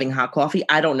then having hot coffee.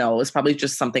 I don't know. It's probably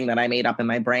just something that I made up in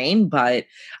my brain, but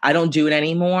I don't do it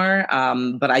anymore.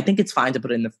 But I think it's fine to put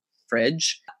it in the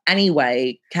fridge.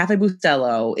 Anyway, Cafe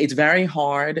Bustelo, it's very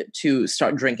hard to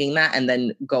start drinking that and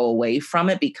then go away from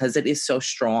it because it is so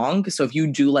strong. So if you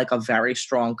do like a very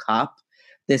strong cup,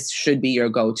 this should be your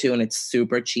go-to and it's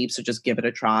super cheap. So just give it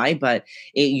a try. But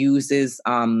it uses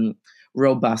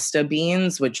Robusta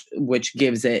beans, which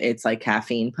gives it its like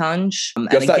caffeine punch.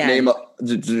 Just that name,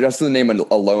 just the name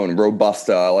alone,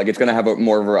 Robusta, like it's going to have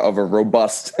more of a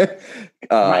robust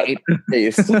right.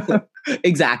 taste.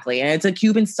 Exactly, and it's a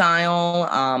Cuban style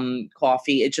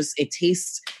coffee. It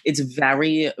tastes. It's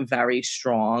very very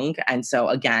strong, and so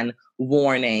again,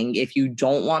 warning: if you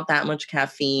don't want that much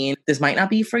caffeine, this might not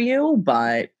be for you.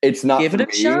 But it's not. Give it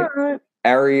a shot,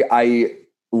 Ari. I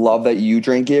love that you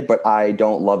drink it, but I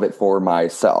don't love it for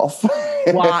myself.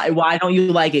 Why don't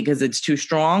you like it? Because it's too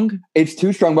strong? It's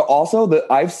too strong, but also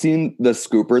I've seen the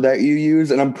scooper that you use,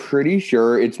 and I'm pretty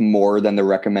sure it's more than the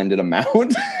recommended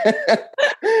amount.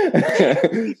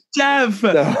 Jeff,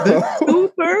 the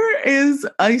scooper is,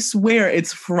 I swear,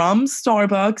 it's from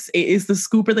Starbucks. It is the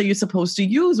scooper that you're supposed to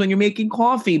use when you're making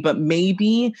coffee, but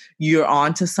maybe you're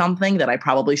onto something that I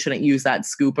probably shouldn't use that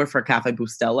scooper for Cafe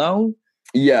Bustelo.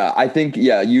 Yeah, I think,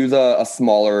 use a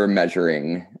smaller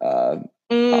measuring.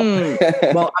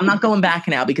 Well, I'm not going back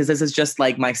now because this is just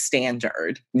like my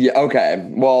standard. Yeah, okay.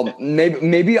 Well,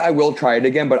 maybe I will try it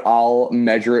again, but I'll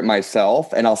measure it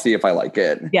myself and I'll see if I like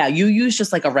it. Yeah, you use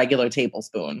just like a regular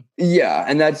tablespoon. Yeah,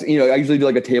 and that's, I usually do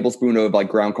like a tablespoon of like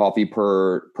ground coffee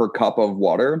per cup of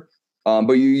water.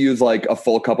 But you use like a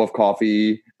full cup of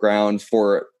coffee grounds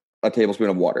for a tablespoon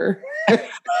of water.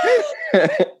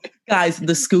 Guys,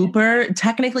 the scooper,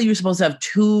 technically you're supposed to have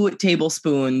 2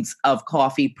 tablespoons of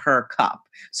coffee per cup.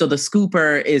 So the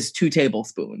scooper is 2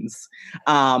 tablespoons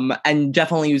and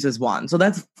Jeff only uses 1. So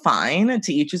that's fine,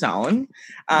 to each his own.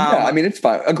 Yeah, I mean, it's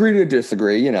fine. Agree to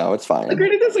disagree, it's fine.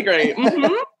 Agree to disagree.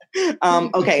 Mm-hmm.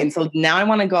 Okay, and so now I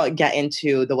want to get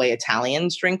into the way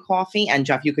Italians drink coffee. And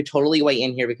Jeff, you could totally weigh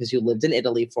in here because you lived in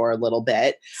Italy for a little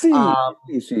bit. See.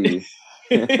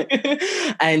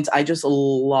 And I just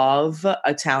love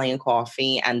Italian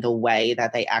coffee and the way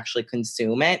that they actually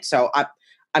consume it. So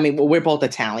I mean, we're both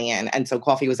Italian, and so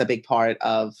coffee was a big part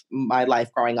of my life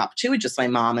growing up too. Just my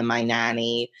mom and my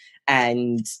nanny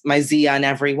and my Zia and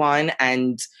everyone.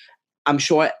 And I'm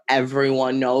sure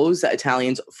everyone knows that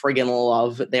Italians friggin'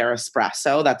 love their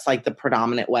espresso. That's like the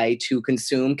predominant way to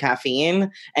consume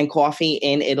caffeine and coffee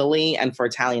in Italy and for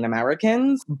Italian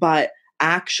Americans. But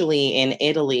actually in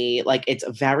Italy, like it's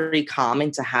very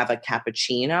common to have a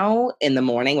cappuccino in the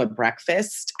morning with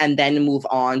breakfast and then move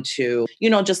on to,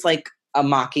 just like a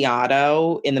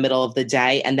macchiato in the middle of the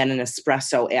day and then an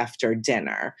espresso after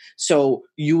dinner. So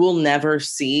you will never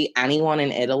see anyone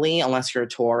in Italy, unless you're a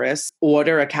tourist,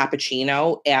 order a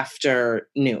cappuccino after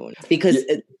noon because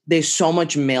there's so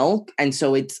much milk. And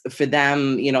so it's for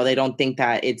them, they don't think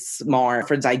that it's smart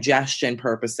for digestion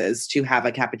purposes to have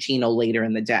a cappuccino later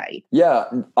in the day. Yeah.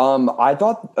 I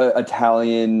thought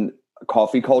Italian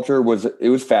coffee culture was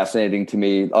fascinating to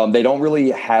me. They don't really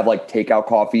have like takeout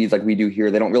coffees like we do here.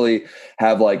 They don't really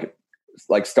have like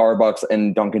Starbucks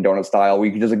and Dunkin' Donuts style where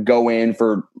you can just go in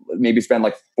for maybe spend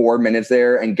like 4 minutes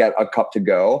there and get a cup to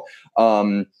go.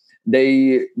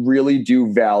 They really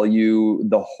do value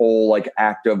the whole like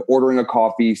act of ordering a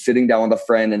coffee, sitting down with a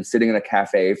friend and sitting in a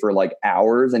cafe for like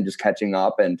hours and just catching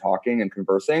up and talking and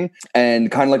conversing. And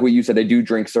kind of like what you said, they do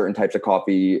drink certain types of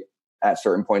coffee at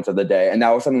certain points of the day. And that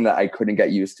was something that I couldn't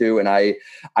get used to. And I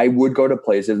would go to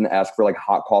places and ask for like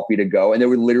hot coffee to go. And they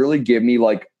would literally give me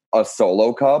like a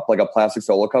solo cup, like a plastic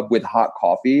solo cup with hot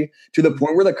coffee, to the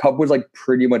point where the cup was like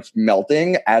pretty much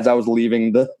melting as I was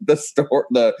leaving the store,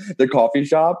 the coffee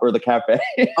shop or the cafe.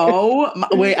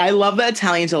 Wait, I love the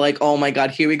Italians are like, oh my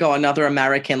God, here we go, another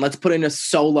American. Let's put in a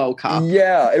solo cup.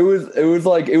 Yeah, it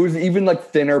was even like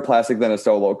thinner plastic than a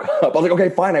solo cup. I was like, okay,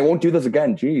 fine, I won't do this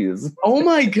again. Jeez. Oh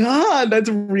my God, that's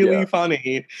really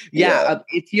funny. Yeah,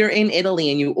 if you're in Italy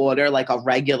and you order like a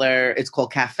regular, it's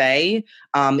called cafe,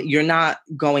 you're not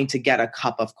going to get a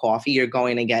cup of coffee. You're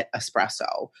going to get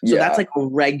espresso. So that's like a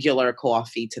regular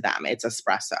coffee to them. It's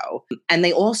espresso. And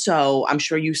they also, I'm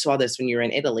sure you saw this when you were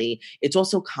in Italy, it's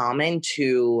also common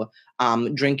to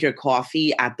drink your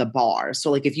coffee at the bar.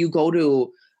 So like if you go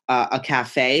to a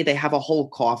cafe, they have a whole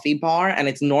coffee bar, and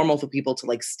it's normal for people to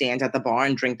like stand at the bar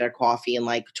and drink their coffee and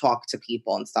like talk to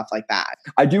people and stuff like that.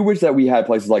 I do wish that we had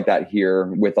places like that here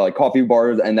with like coffee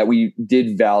bars, and that we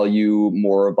did value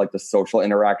more of like the social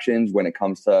interactions when it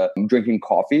comes to drinking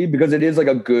coffee, because it is like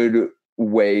a good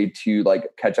way to like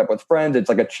catch up with friends. It's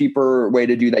like a cheaper way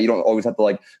to do that. You don't always have to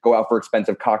like go out for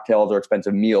expensive cocktails or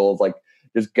expensive meals. Like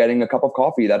just getting a cup of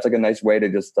coffee, that's like a nice way to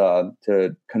just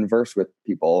to converse with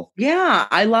people. Yeah,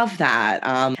 I love that.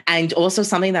 And also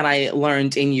something that I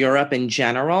learned in Europe in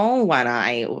general when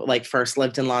I like first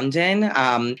lived in London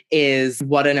is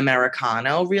what an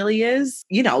Americano really is.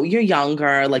 You know, you're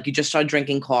younger, like you just start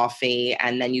drinking coffee,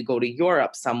 and then you go to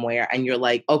Europe somewhere and you're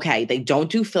like, okay, they don't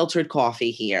do filtered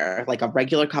coffee here, like a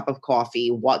regular cup of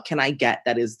coffee. What can I get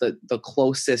that is the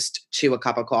closest to a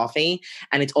cup of coffee?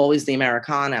 And it's always the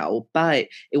Americano. But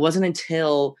it wasn't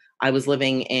until I was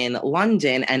living in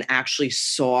London and actually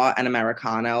saw an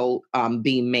Americano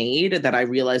being made that I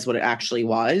realized what it actually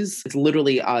was. It's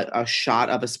literally a shot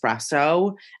of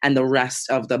espresso, and the rest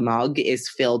of the mug is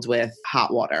filled with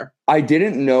hot water. I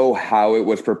didn't know how it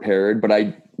was prepared, but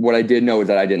what I did know is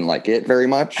that I didn't like it very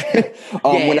much. It's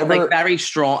like very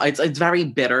strong. It's very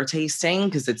bitter tasting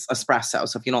because it's espresso.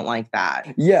 So if you don't like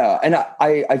that. Yeah. And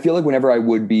I feel like whenever I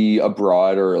would be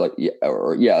abroad or like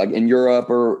in Europe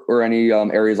or any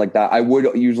areas like that, I would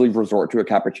usually resort to a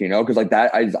cappuccino, because like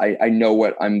that I know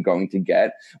what I'm going to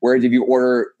get. Whereas if you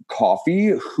order coffee,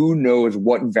 who knows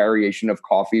what variation of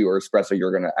coffee or espresso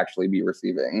you're going to actually be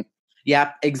receiving.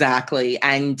 Yep, exactly.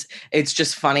 And it's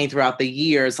just funny throughout the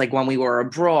years, like when we were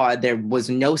abroad, there was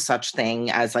no such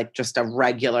thing as like just a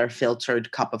regular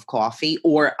filtered cup of coffee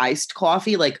or iced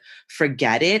coffee. Like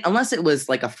forget it, unless it was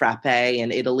like a frappe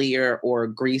in Italy or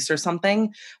Greece or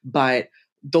something. But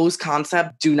those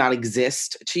concepts do not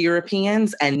exist to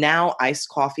Europeans. And now iced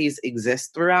coffees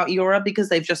exist throughout Europe because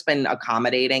they've just been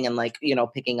accommodating and like, you know,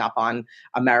 picking up on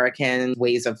American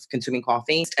ways of consuming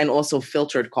coffee, and also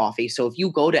filtered coffee. So if you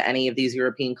go to any of these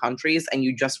European countries and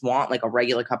you just want like a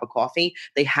regular cup of coffee,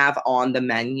 they have on the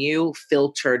menu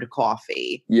filtered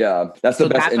coffee. Yeah, that's the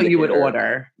best. That's what you would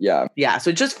order. Yeah. Yeah. So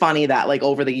it's just funny that like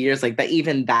over the years, like that,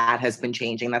 even that has been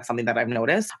changing. That's something that I've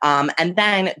noticed. And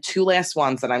then two last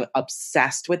ones that I'm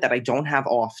obsessed with that I don't have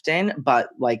often, but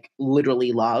like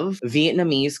literally love: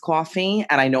 Vietnamese coffee.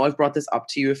 And I know I've brought this up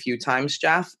to you a few times,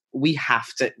 Jeff. We have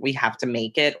to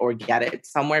make it or get it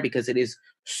somewhere because it is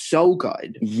so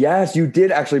good. Yes, you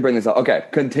did actually bring this up. Okay,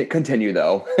 continue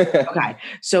though. Okay,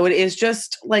 so it is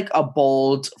just like a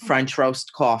bold French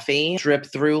roast coffee drip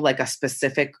through like a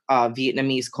specific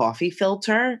Vietnamese coffee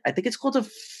filter. I think it's called a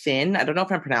Phin. I don't know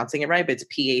if I'm pronouncing it right, but it's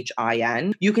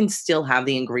PHIN. You can still have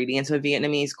the ingredients of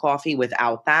Vietnamese coffee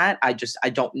without that. I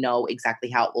don't know exactly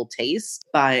how it will taste,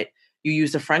 but you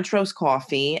use a French roast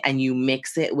coffee and you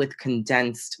mix it with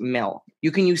condensed milk.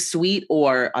 You can use sweet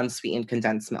or unsweetened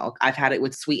condensed milk. I've had it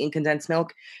with sweetened condensed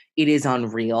milk. It is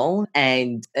unreal.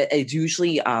 And it's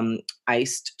usually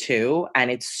iced too. And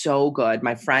it's so good.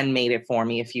 My friend made it for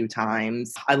me a few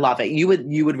times. I love it. You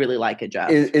would really like it,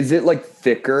 Jeff. Is it like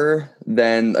thicker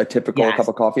than a typical cup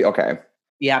of coffee? Okay.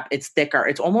 Yep, it's thicker.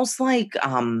 It's almost like,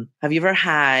 have you ever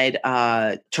had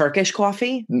Turkish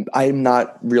coffee? I'm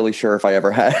not really sure if I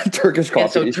ever had Turkish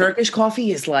coffee. Yeah, so Turkish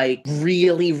coffee is like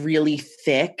really, really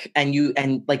thick,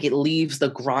 and like it leaves the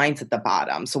grinds at the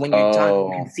bottom. So when you're done,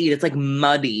 you can see it. It's like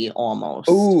muddy almost.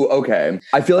 Oh, okay.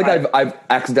 I feel like I've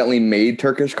accidentally made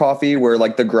Turkish coffee where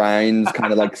like the grinds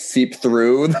kind of like seep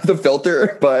through the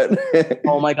filter, but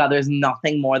oh my God, there's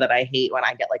nothing more that I hate when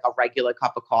I get like a regular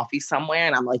cup of coffee somewhere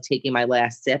and I'm like taking my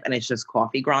last sip and it's just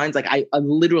coffee grinds. Like I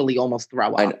literally almost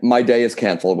throw up. My day is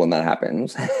canceled when that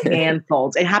happens.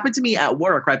 Canceled. It happened to me at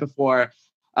work right before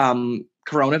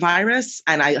coronavirus,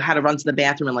 and I had to run to the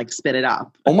bathroom and like spit it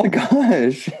up. Oh my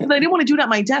gosh. I didn't want to do it at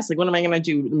my desk. Like, what am I going to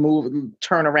do?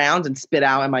 Turn around and spit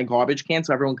out in my garbage can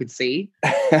so everyone could see?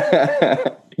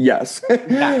 Yes.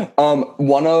 Yeah.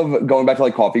 Going back to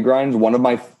like coffee grinds, one of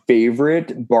my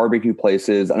favorite barbecue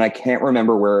places, and I can't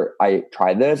remember where I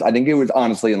tried this. I think it was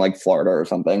honestly in like Florida or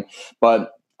something,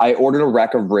 but I ordered a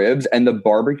rack of ribs, and the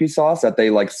barbecue sauce that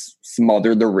they like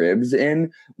smothered the ribs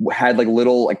in had like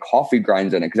little like coffee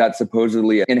grinds in it because that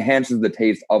supposedly enhances the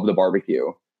taste of the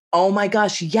barbecue. Oh my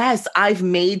gosh, yes. I've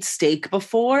made steak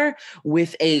before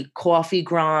with a coffee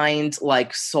grind,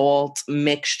 like salt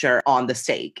mixture on the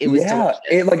steak. It was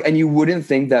delicious. And you wouldn't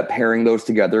think that pairing those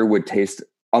together would taste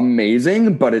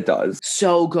amazing, but it does.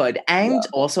 So good. And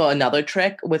also another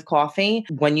trick with coffee,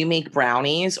 when you make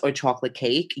brownies or chocolate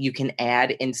cake, you can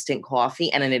add instant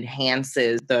coffee and it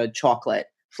enhances the chocolate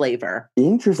flavor.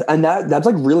 Interesting. And that's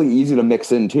like really easy to mix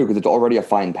in too because it's already a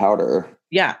fine powder.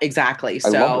 Yeah, exactly.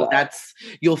 So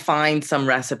you'll find some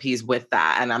recipes with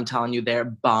that. And I'm telling you, they're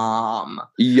bomb.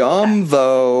 Yum,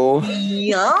 though.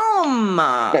 Yum.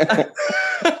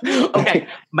 Okay,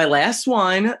 my last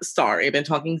one. Sorry, I've been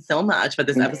talking so much, but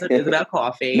this episode is about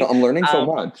coffee. No, I'm learning so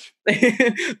much.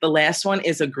 The last one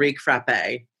is a Greek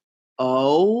frappe.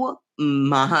 Oh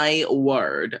my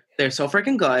word. They're so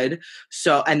freaking good.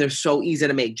 And they're so easy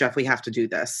to make. Jeff, we have to do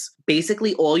this.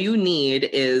 Basically, all you need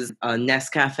is a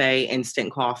Nescafe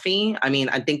instant coffee. I mean,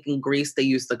 I think in Greece, they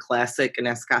use the classic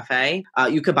Nescafe.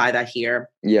 You could buy that here.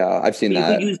 Yeah, I've seen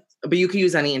that. But you can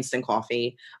use any instant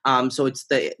coffee. So it's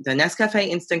the Nescafe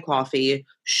instant coffee,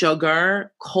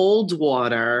 sugar, cold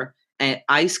water, and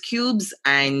ice cubes.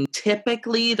 And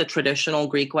typically the traditional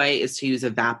Greek way is to use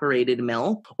evaporated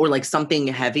milk or like something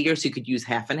heavier. So you could use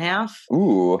half and half.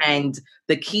 Ooh. And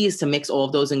the key is to mix all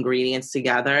of those ingredients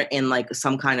together in like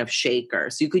some kind of shaker.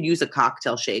 So you could use a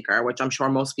cocktail shaker, which I'm sure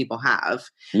most people have.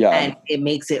 Yeah. And it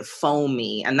makes it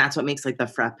foamy. And that's what makes like the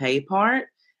frappe part.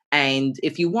 And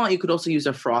if you want, you could also use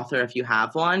a frother if you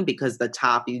have one, because the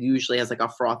top usually has like a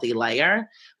frothy layer,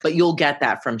 but you'll get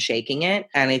that from shaking it.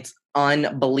 And it's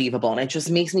unbelievable. And it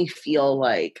just makes me feel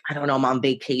like, I don't know, I'm on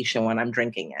vacation when I'm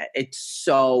drinking it. It's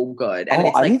so good. And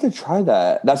I need to try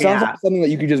that. That sounds like something that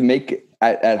you could just make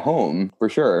at home for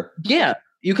sure. Yeah.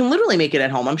 You can literally make it at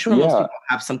home. I'm sure most people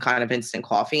have some kind of instant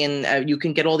coffee, and you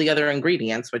can get all the other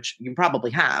ingredients, which you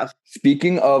probably have.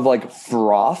 Speaking of like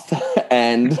froth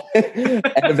and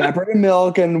evaporated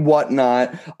milk and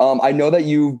whatnot, I know that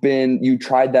you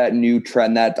tried that new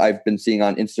trend that I've been seeing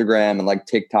on Instagram and like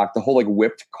TikTok, the whole like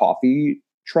whipped coffee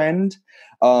trend.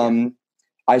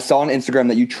 I saw on Instagram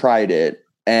that you tried it.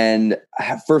 And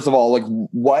first of all, like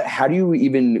how do you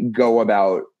even go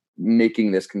about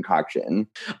making this concoction?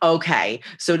 Okay,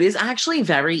 so it is actually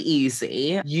very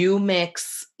easy. You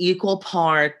mix equal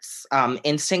parts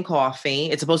instant coffee.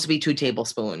 It's supposed to be 2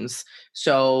 tablespoons.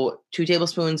 So 2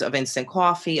 tablespoons of instant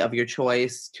coffee of your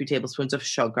choice, 2 tablespoons of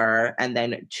sugar, and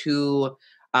then 2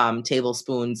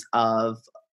 tablespoons of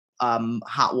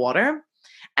hot water.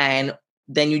 And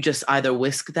then you just either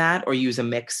whisk that or use a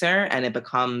mixer, and it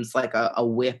becomes like a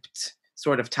whipped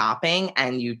sort of topping,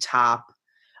 and you top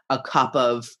a cup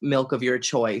of milk of your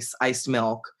choice, iced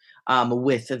milk,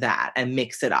 with that and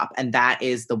mix it up. And that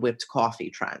is the whipped coffee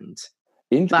trend.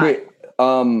 Okay,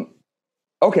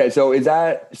 so so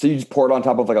you just pour it on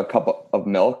top of like a cup of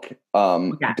milk?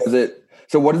 Yes.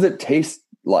 What does it taste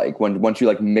like once you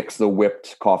like mix the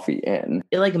whipped coffee in?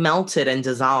 It like melted and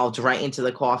dissolved right into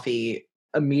the coffee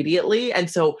immediately. And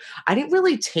so I didn't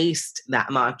really taste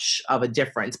that much of a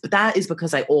difference, but that is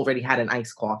because I already had an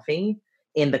iced coffee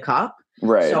in the cup.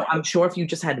 Right. So I'm sure if you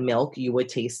just had milk, you would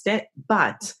taste it.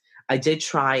 But I did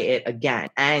try it again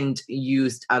and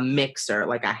used a mixer,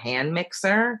 like a hand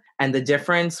mixer. And the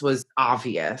difference was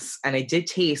obvious. And it did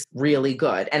taste really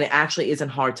good. And it actually isn't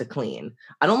hard to clean.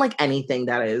 I don't like anything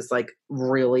that is like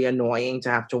really annoying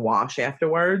to have to wash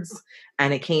afterwards.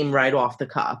 And it came right off the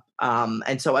cup.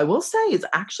 And so I will say it's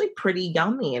actually pretty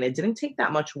yummy. And it didn't take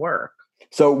that much work.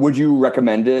 So would you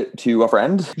recommend it to a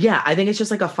friend? Yeah, I think it's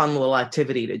just like a fun little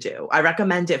activity to do. I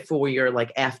recommend it for your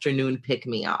like afternoon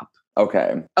pick-me-up.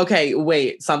 Okay,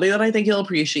 wait. Something that I think you'll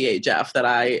appreciate, Jeff, that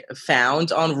I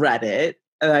found on Reddit,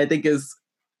 and I think is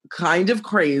kind of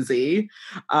crazy.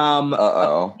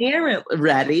 Apparently,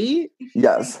 ready?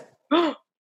 Yes.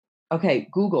 Okay,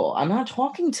 Google. I'm not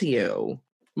talking to you.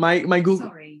 My Google.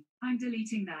 Sorry, I'm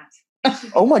deleting that.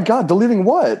 Oh my God, deleting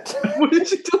what? What is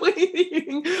she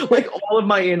deleting? Like all of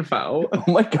my info. Oh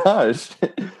my gosh.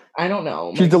 I don't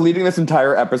know. She's deleting this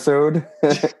entire episode.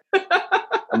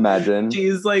 Imagine.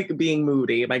 She's like being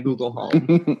moody, my Google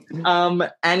Home.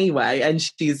 Anyway, and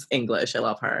she's English. I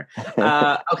love her.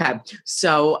 Okay.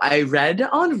 So I read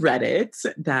on Reddit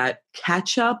that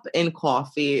ketchup in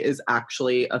coffee is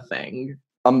actually a thing.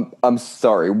 I'm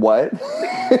sorry, what?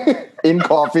 In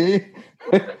coffee?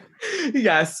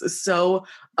 Yes. So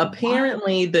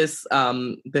apparently this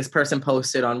person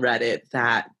posted on Reddit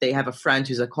that they have a friend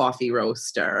who's a coffee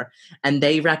roaster, and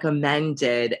they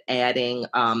recommended adding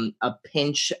a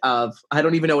pinch of, I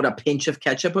don't even know what a pinch of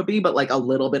ketchup would be, but like a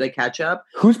little bit of ketchup.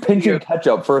 Who's pinching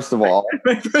ketchup, first of all?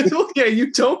 Yeah,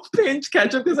 you don't pinch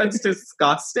ketchup because that's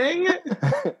disgusting.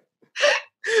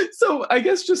 So I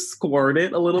guess just squirt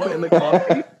it a little bit in the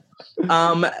coffee.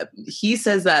 He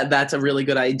says that that's a really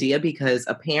good idea because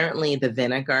apparently the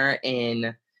vinegar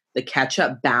in the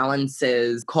ketchup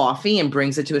balances coffee and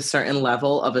brings it to a certain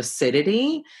level of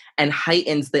acidity and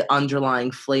heightens the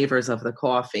underlying flavors of the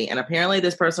coffee. And apparently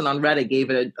this person on Reddit gave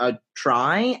it a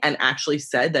try and actually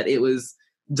said that it was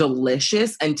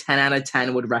delicious and 10 out of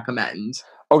 10 would recommend.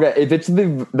 Okay, if it's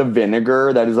the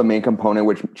vinegar that is a main component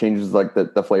which changes like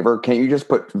the flavor, can't you just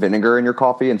put vinegar in your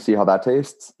coffee and see how that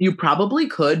tastes? You probably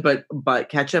could, but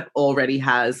ketchup already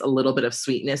has a little bit of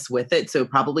sweetness with it, so it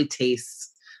probably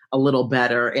tastes a little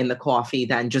better in the coffee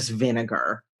than just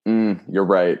vinegar. You're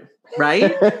right.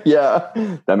 Right? Yeah,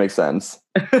 that makes sense.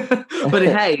 But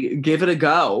hey, give it a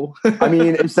go. I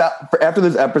mean, after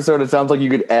this episode, it sounds like you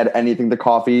could add anything to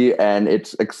coffee and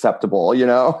it's acceptable, you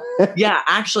know? Yeah,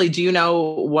 actually, do you know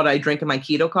what I drink in my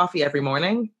keto coffee every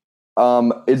morning?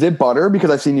 Is it butter? Because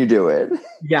I've seen you do it.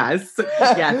 Yes.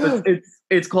 Yes,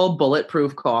 it's called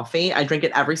Bulletproof Coffee. I drink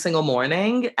it every single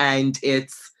morning, and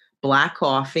it's black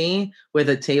coffee with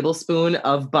a tablespoon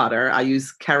of butter. I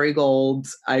use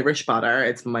Kerrygold Irish butter.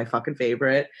 It's my fucking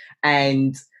favorite.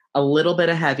 And a little bit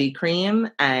of heavy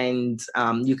cream, and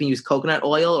you can use coconut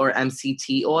oil or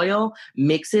MCT oil.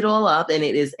 Mix it all up, and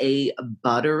it is a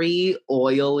buttery,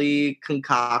 oily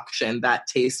concoction that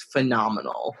tastes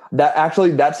phenomenal. That's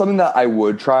something that I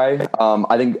would try.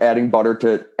 I think adding butter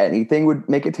to anything would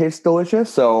make it taste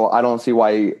delicious. So I don't see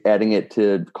why adding it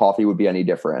to coffee would be any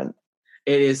different.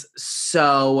 It is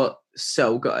so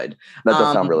good. That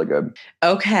does sound really good.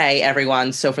 Okay,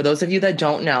 everyone. So for those of you that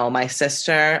don't know, my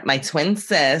sister, my twin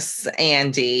sis,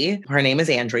 Andy, her name is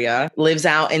Andrea, lives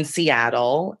out in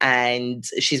Seattle, and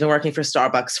she's been working for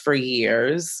Starbucks for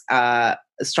years.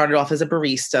 Started off as a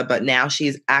barista, but now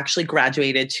she's actually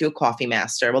graduated to a coffee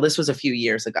master. Well, this was a few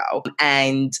years ago.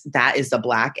 And that is the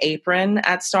black apron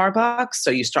at Starbucks. So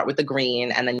you start with the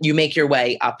green and then you make your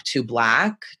way up to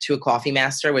black to a coffee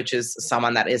master, which is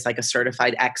someone that is like a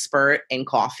certified expert in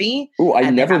coffee. Oh, I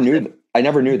never knew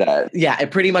that. Yeah, it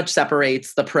pretty much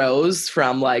separates the pros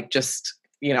from like just,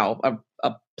 you know, a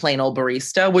plain old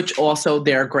barista, which also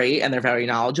they're great and they're very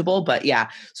knowledgeable. But yeah,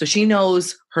 so she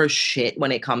knows her shit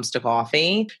when it comes to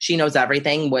coffee. She knows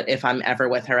everything. If I'm ever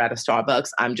with her at a Starbucks,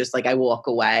 I'm just like, I walk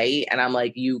away and I'm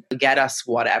like, you get us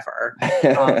whatever.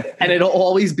 And it'll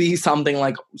always be something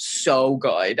like so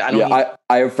good. I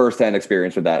have firsthand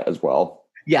experience with that as well.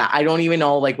 Yeah, I don't even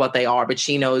know like what they are, but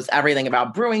she knows everything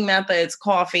about brewing methods,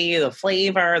 coffee, the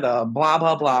flavor, the blah,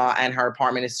 blah, blah. And her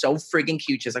apartment is so freaking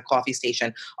cute. She's a coffee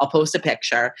station. I'll post a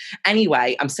picture.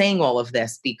 Anyway, I'm saying all of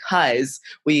this because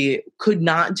we could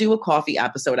not do a coffee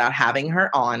episode without having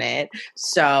her on it.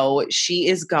 So she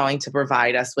is going to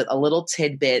provide us with a little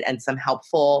tidbit and some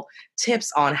helpful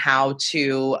tips on how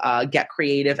to get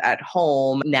creative at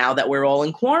home now that we're all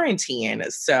in quarantine.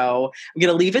 So I'm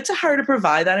going to leave it to her to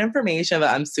provide that information,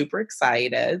 but I'm super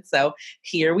excited. So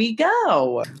here we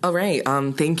go. All right.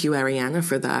 Thank you, Ariana,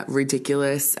 for that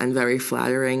ridiculous and very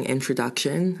flattering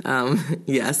introduction.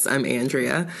 Yes, I'm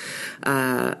Andrea.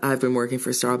 I've been working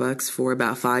for Starbucks for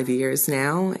about 5 years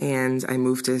now, and I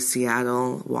moved to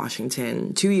Seattle,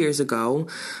 Washington 2 years ago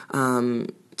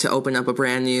to open up a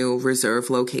brand new Reserve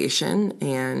location.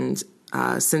 And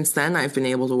since then, I've been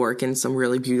able to work in some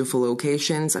really beautiful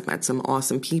locations. I've met some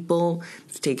awesome people.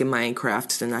 I've taken my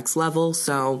craft to the next level.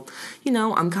 So, you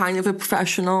know, I'm kind of a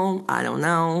professional. I don't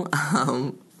know.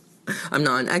 I'm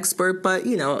not an expert, but,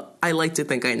 you know, I like to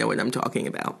think I know what I'm talking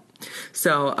about.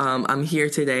 So I'm here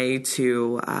today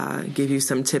to give you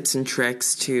some tips and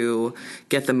tricks to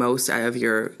get the most out of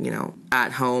your, you know,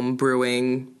 at-home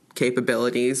brewing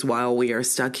capabilities while we are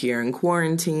stuck here in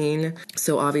quarantine.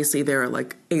 So obviously there are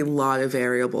like a lot of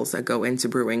variables that go into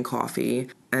brewing coffee,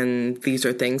 and these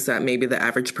are things that maybe the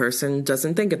average person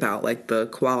doesn't think about, like the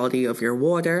quality of your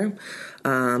water.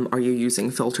 Are you using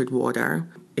filtered water?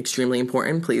 extremely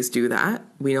important. Please do that.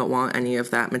 We don't want any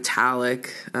of that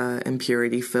metallic,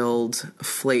 impurity-filled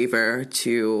flavor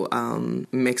to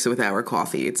mix with our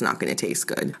coffee. It's not going to taste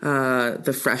good.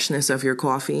 The freshness of your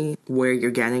coffee, where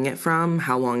you're getting it from,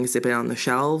 how long has it been on the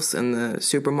shelves in the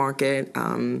supermarket?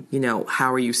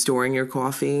 How are you storing your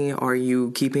coffee? Are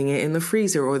you keeping it in the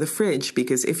freezer or the fridge?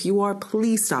 Because if you are,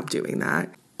 please stop doing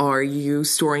that. Are you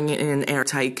storing it in an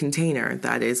airtight container?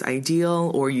 That is ideal,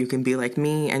 or you can be like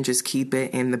me and just keep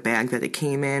it in the bag that it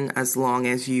came in, as long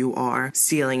as you are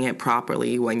sealing it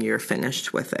properly when you're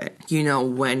finished with it.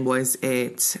 When was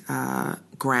it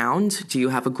ground? Do you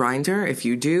have a grinder? If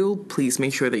you do, please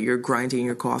make sure that you're grinding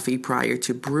your coffee prior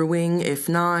to brewing. If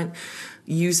not,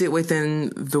 use it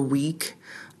within the week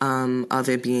of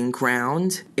it being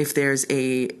ground. If there's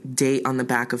a date on the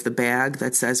back of the bag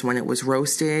that says when it was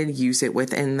roasted, use it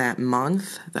within that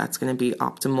month. That's going to be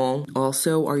optimal.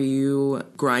 Also, are you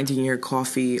grinding your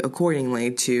coffee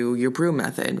accordingly to your brew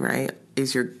method, right?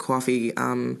 Is your coffee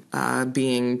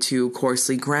being too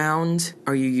coarsely ground?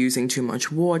 Are you using too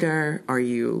much water? Are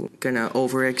you going to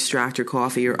over-extract your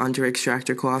coffee or under-extract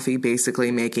your coffee,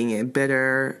 basically making it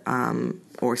bitter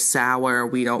or sour?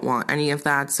 We don't want any of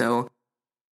that, so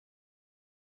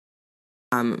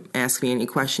ask me any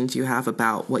questions you have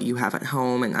about what you have at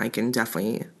home, and I can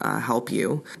definitely help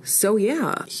you. So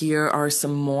yeah, here are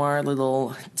some more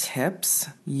little tips.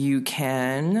 You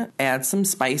can add some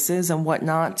spices and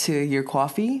whatnot to your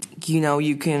coffee.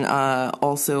 You can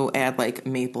also add like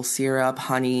maple syrup,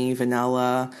 honey,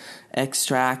 vanilla,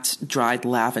 extract, dried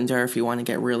lavender if you want to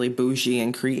get really bougie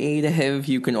and creative.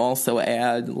 You can also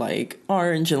add like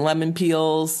orange and lemon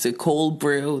peels to cold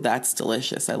brew. That's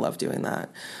delicious. I love doing that.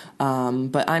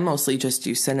 But I mostly just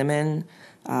do cinnamon.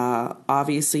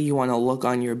 Obviously, you want to look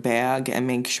on your bag and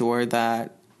make sure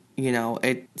that,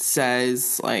 it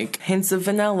says like hints of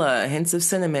vanilla, hints of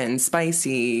cinnamon,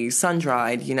 spicy,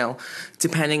 sun-dried,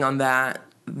 depending on that.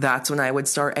 That's when I would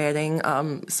start adding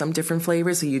some different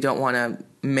flavors. So you don't want to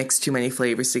mix too many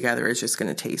flavors together. It's just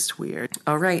going to taste weird.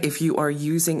 All right. If you are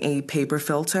using a paper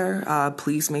filter,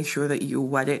 please make sure that you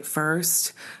wet it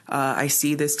first. I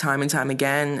see this time and time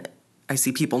again. I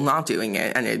see people not doing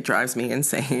it, and it drives me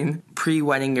insane.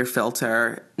 Pre-wetting your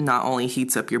filter not only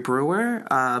heats up your brewer,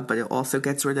 but it also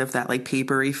gets rid of that like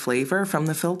papery flavor from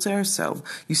the filter. So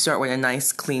you start with a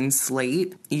nice clean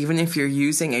slate. Even if you're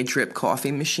using a drip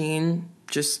coffee machine,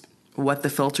 just wet the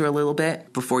filter a little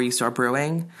bit before you start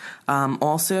brewing.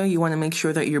 Also, you want to make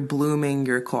sure that you're blooming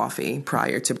your coffee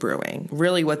prior to brewing.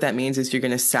 Really what that means is you're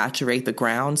going to saturate the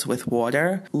grounds with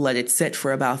water, let it sit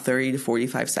for about 30 to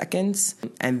 45 seconds,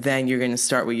 and then you're going to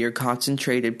start with your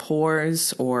concentrated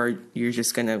pours, or you're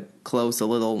just going to close a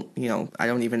little, I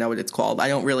don't even know what it's called. I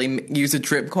don't really use a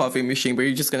drip coffee machine, but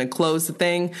you're just going to close the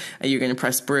thing and you're going to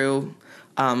press brew.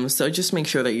 So just make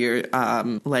sure that you're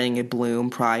letting it bloom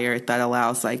prior. That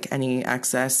allows like any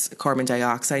excess carbon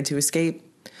dioxide to escape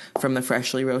from the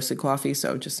freshly roasted coffee.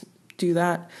 So just do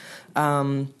that.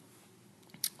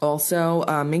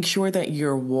 Also, make sure that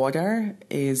your water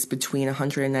is between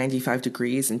 195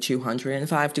 degrees and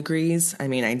 205 degrees. I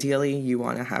mean, ideally, you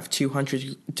want to have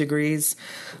 200 degrees.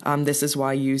 This is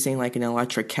why using like an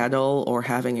electric kettle or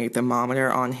having a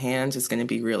thermometer on hand is going to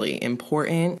be really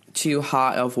important. Too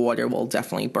hot of water will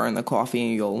definitely burn the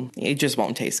coffee and it just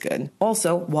won't taste good.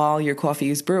 Also, while your coffee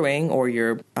is brewing or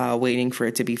you're waiting for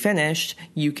it to be finished,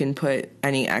 you can put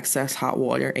any excess hot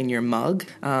water in your mug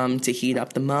to heat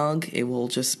up the mug. It will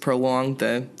just prolong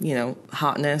the,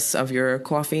 hotness of your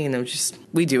coffee, and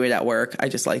we do it at work. I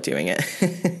just like doing it.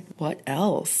 What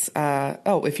else?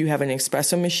 If you have an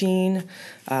espresso machine,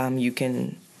 you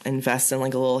can invest in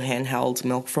like a little handheld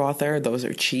milk frother. Those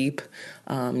are cheap.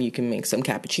 You can make some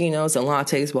cappuccinos and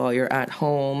lattes while you're at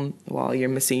home, while you're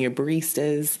missing your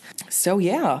baristas. So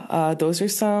yeah, those are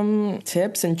some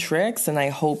tips and tricks, and I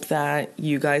hope that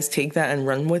you guys take that and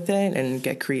run with it and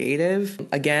get creative.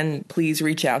 Again, please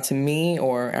reach out to me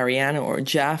or Ariana or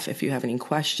Jeff if you have any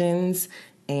questions,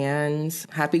 and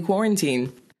happy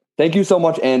quarantine. Thank you so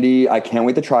much, Andy. I can't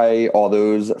wait to try all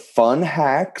those fun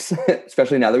hacks,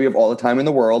 especially now that we have all the time in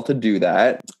the world to do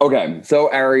that. Okay,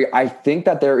 so Ari, I think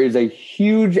that there is a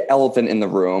huge elephant in the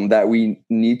room that we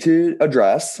need to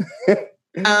address.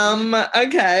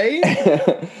 Okay.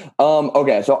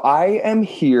 Okay, so I am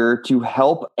here to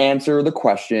help answer the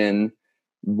question,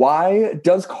 why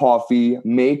does coffee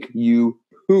make you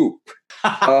poop?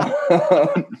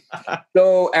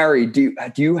 So, Ari, do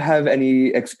you have any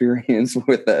experience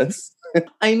with this?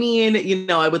 I mean,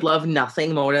 I would love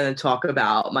nothing more than to talk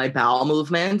about my bowel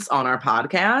movements on our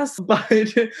podcast.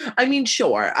 But I mean,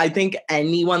 sure. I think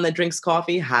anyone that drinks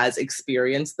coffee has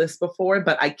experienced this before,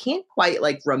 but I can't quite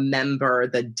like remember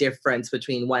the difference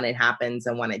between when it happens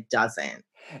and when it doesn't.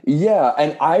 Yeah.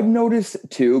 And I've noticed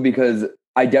too, because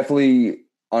I definitely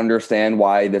understand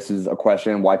why this is a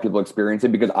question, why people experience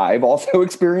it, because I've also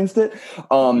experienced it.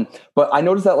 But I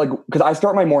noticed that because I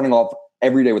start my morning off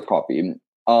every day with coffee.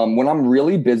 When I'm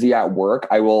really busy at work,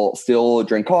 I will still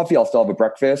drink coffee. I'll still have a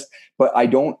breakfast, but I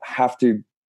don't have to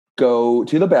go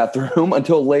to the bathroom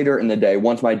until later in the day,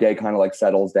 once my day kind of like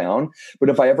settles down. But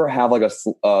if I ever have like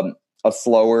a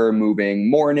slower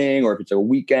moving morning, or if it's a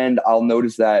weekend, I'll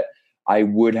notice that I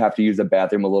would have to use the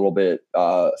bathroom a little bit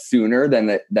sooner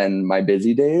than my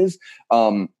busy days.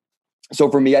 So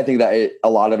for me, I think that a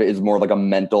lot of it is more like a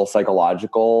mental,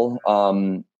 psychological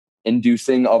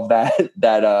inducing of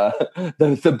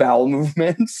the bowel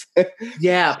movements.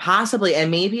 Yeah, possibly.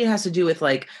 And maybe it has to do with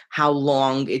like how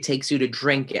long it takes you to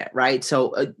drink it, right?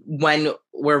 So when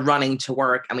we're running to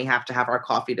work and we have to have our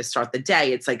coffee to start the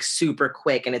day, it's like super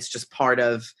quick and it's just part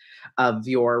of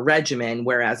your regimen.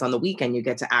 Whereas on the weekend, you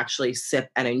get to actually sip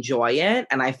and enjoy it.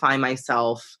 And I find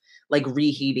myself like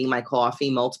reheating my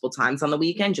coffee multiple times on the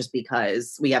weekend just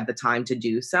because we have the time to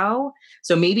do so.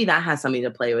 So maybe that has something to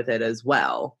play with it as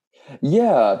well.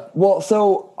 Yeah. Well,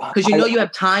 so because you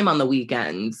have time on the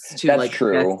weekends to that's like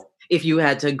true. If you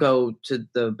had to go to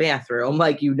the bathroom,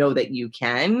 like that you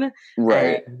can,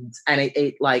 right? And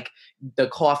it like the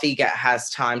coffee has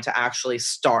time to actually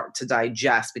start to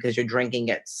digest because you're drinking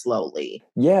it slowly.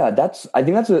 Yeah, I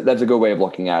think that's a good way of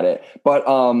looking at it. But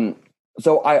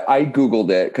so I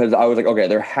Googled it because I was like, okay,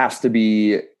 there has to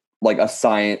be like a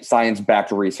science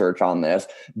backed research on this.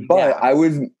 But Yeah. I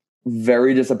was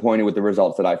very disappointed with the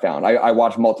results that I found. I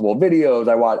watched multiple videos.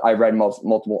 I read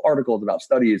multiple articles about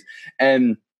studies,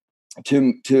 and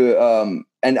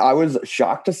and I was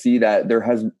shocked to see that there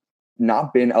has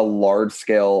not been a large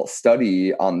scale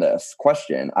study on this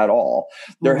question at all.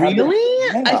 I feel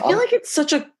like it's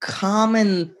such a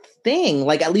common thing,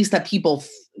 like at least that people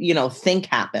think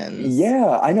happens.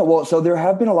 Yeah, I know. Well, so there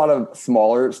have been a lot of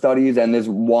smaller studies, and this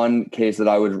one case that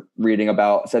I was reading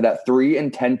about said that 3 in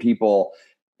 10 people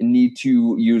need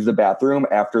to use the bathroom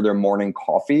after their morning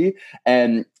coffee.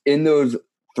 And in those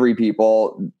 3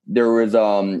 people, there was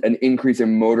an increase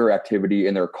in motor activity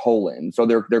in their colon. So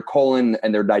their colon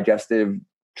and their digestive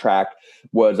tract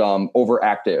was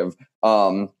overactive.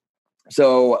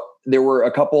 So there were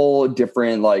a couple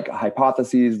different like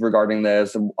hypotheses regarding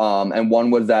this. And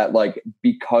one was that like,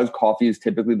 because coffee is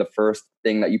typically the first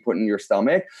thing that you put in your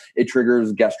stomach, it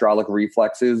triggers gastrolic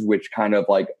reflexes, which kind of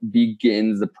like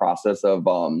begins the process of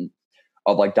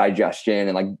like digestion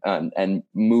and like and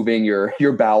moving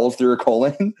your bowels through your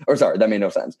colon. Or sorry, that made no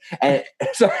sense. And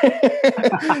sorry,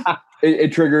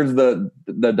 it triggers the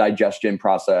digestion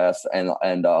process and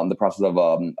the process of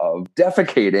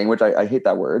defecating, which I hate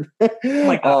that word. Oh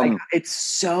my God, it's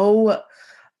so.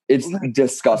 It's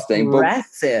disgusting.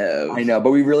 Aggressive. I know,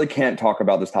 but we really can't talk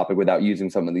about this topic without using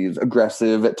some of these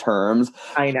aggressive terms.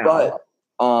 I know.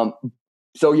 But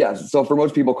so yeah, so for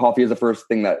most people, coffee is the first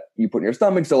thing that you put in your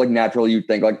stomach. So like naturally you'd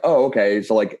think like, oh, okay.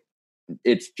 So like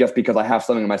it's just because I have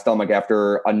something in my stomach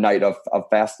after a night of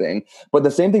fasting. But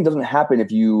the same thing doesn't happen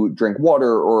if you drink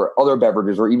water or other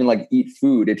beverages or even like eat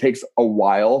food. It takes a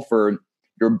while for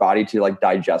your body to like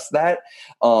digest that.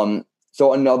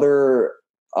 So another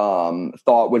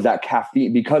thought was that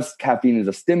caffeine, because caffeine is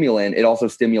a stimulant, it also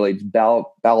stimulates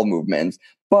bowel movements.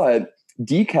 But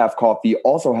decaf coffee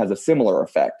also has a similar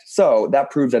effect. So that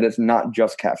proves that it's not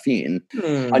just caffeine.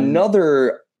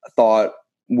 Another thought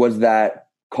was that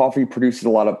coffee produces a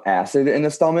lot of acid in the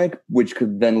stomach, which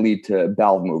could then lead to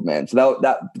bowel movement. So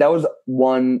that was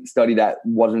one study that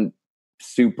wasn't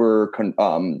super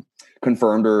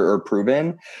confirmed or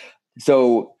proven.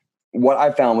 So what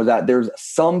I found was that there's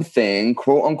something,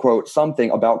 quote unquote, something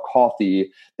about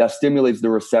coffee that stimulates the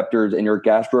receptors in your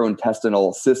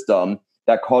gastrointestinal system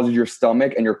that causes your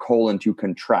stomach and your colon to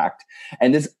contract.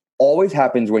 And this always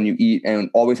happens when you eat and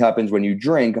always happens when you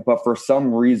drink, but for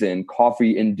some reason,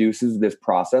 coffee induces this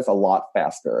process a lot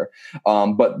faster.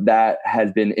 But that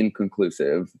has been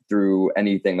inconclusive through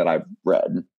anything that I've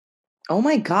read. Oh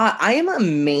my God. I am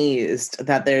amazed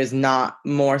that there's not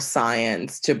more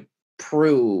science to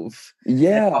prove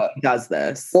that coffee does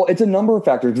this. Well, it's a number of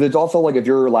factors, because it's also like if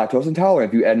you're lactose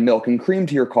intolerant, if you add milk and cream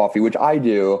to your coffee, which I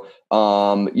do,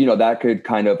 that could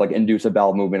kind of like induce a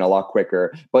bowel movement a lot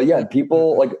quicker. But yeah,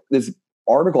 people like this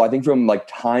article, I think from like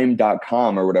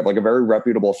time.com or whatever, like a very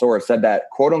reputable source, said that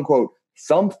quote unquote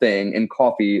something in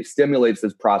coffee stimulates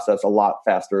this process a lot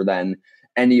faster than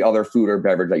any other food or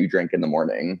beverage that you drink in the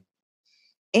morning.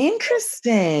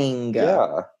 Interesting.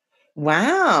 Yeah.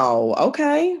 Wow.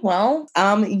 Okay. Well,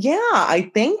 yeah, I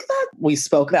think that we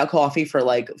spoke about coffee for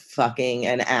like fucking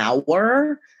an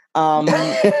hour.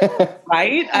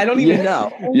 Right? I don't even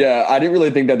know. Yeah, I didn't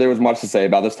really think that there was much to say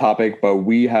about this topic, but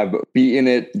we have beaten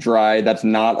it dry. That's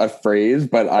not a phrase,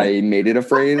 but I made it a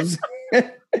phrase.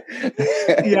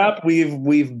 Yep,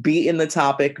 we've beaten the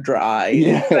topic dry.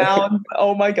 Yeah.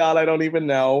 Oh my God, I don't even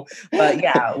know. But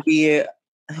yeah, we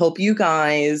hope you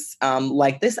guys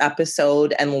like this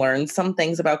episode and learn some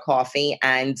things about coffee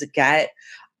and get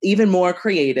even more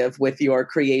creative with your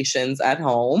creations at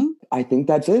home. I think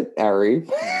that's it, Ari.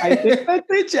 I think that's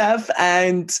it, Jeff.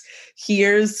 And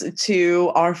here's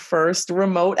to our first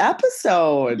remote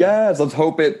episode. Yes, let's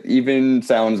hope it even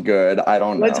sounds good. I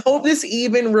don't know. Let's hope this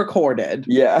even recorded.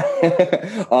 Yeah.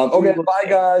 Okay, bye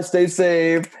guys. Stay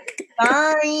safe.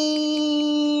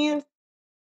 Bye.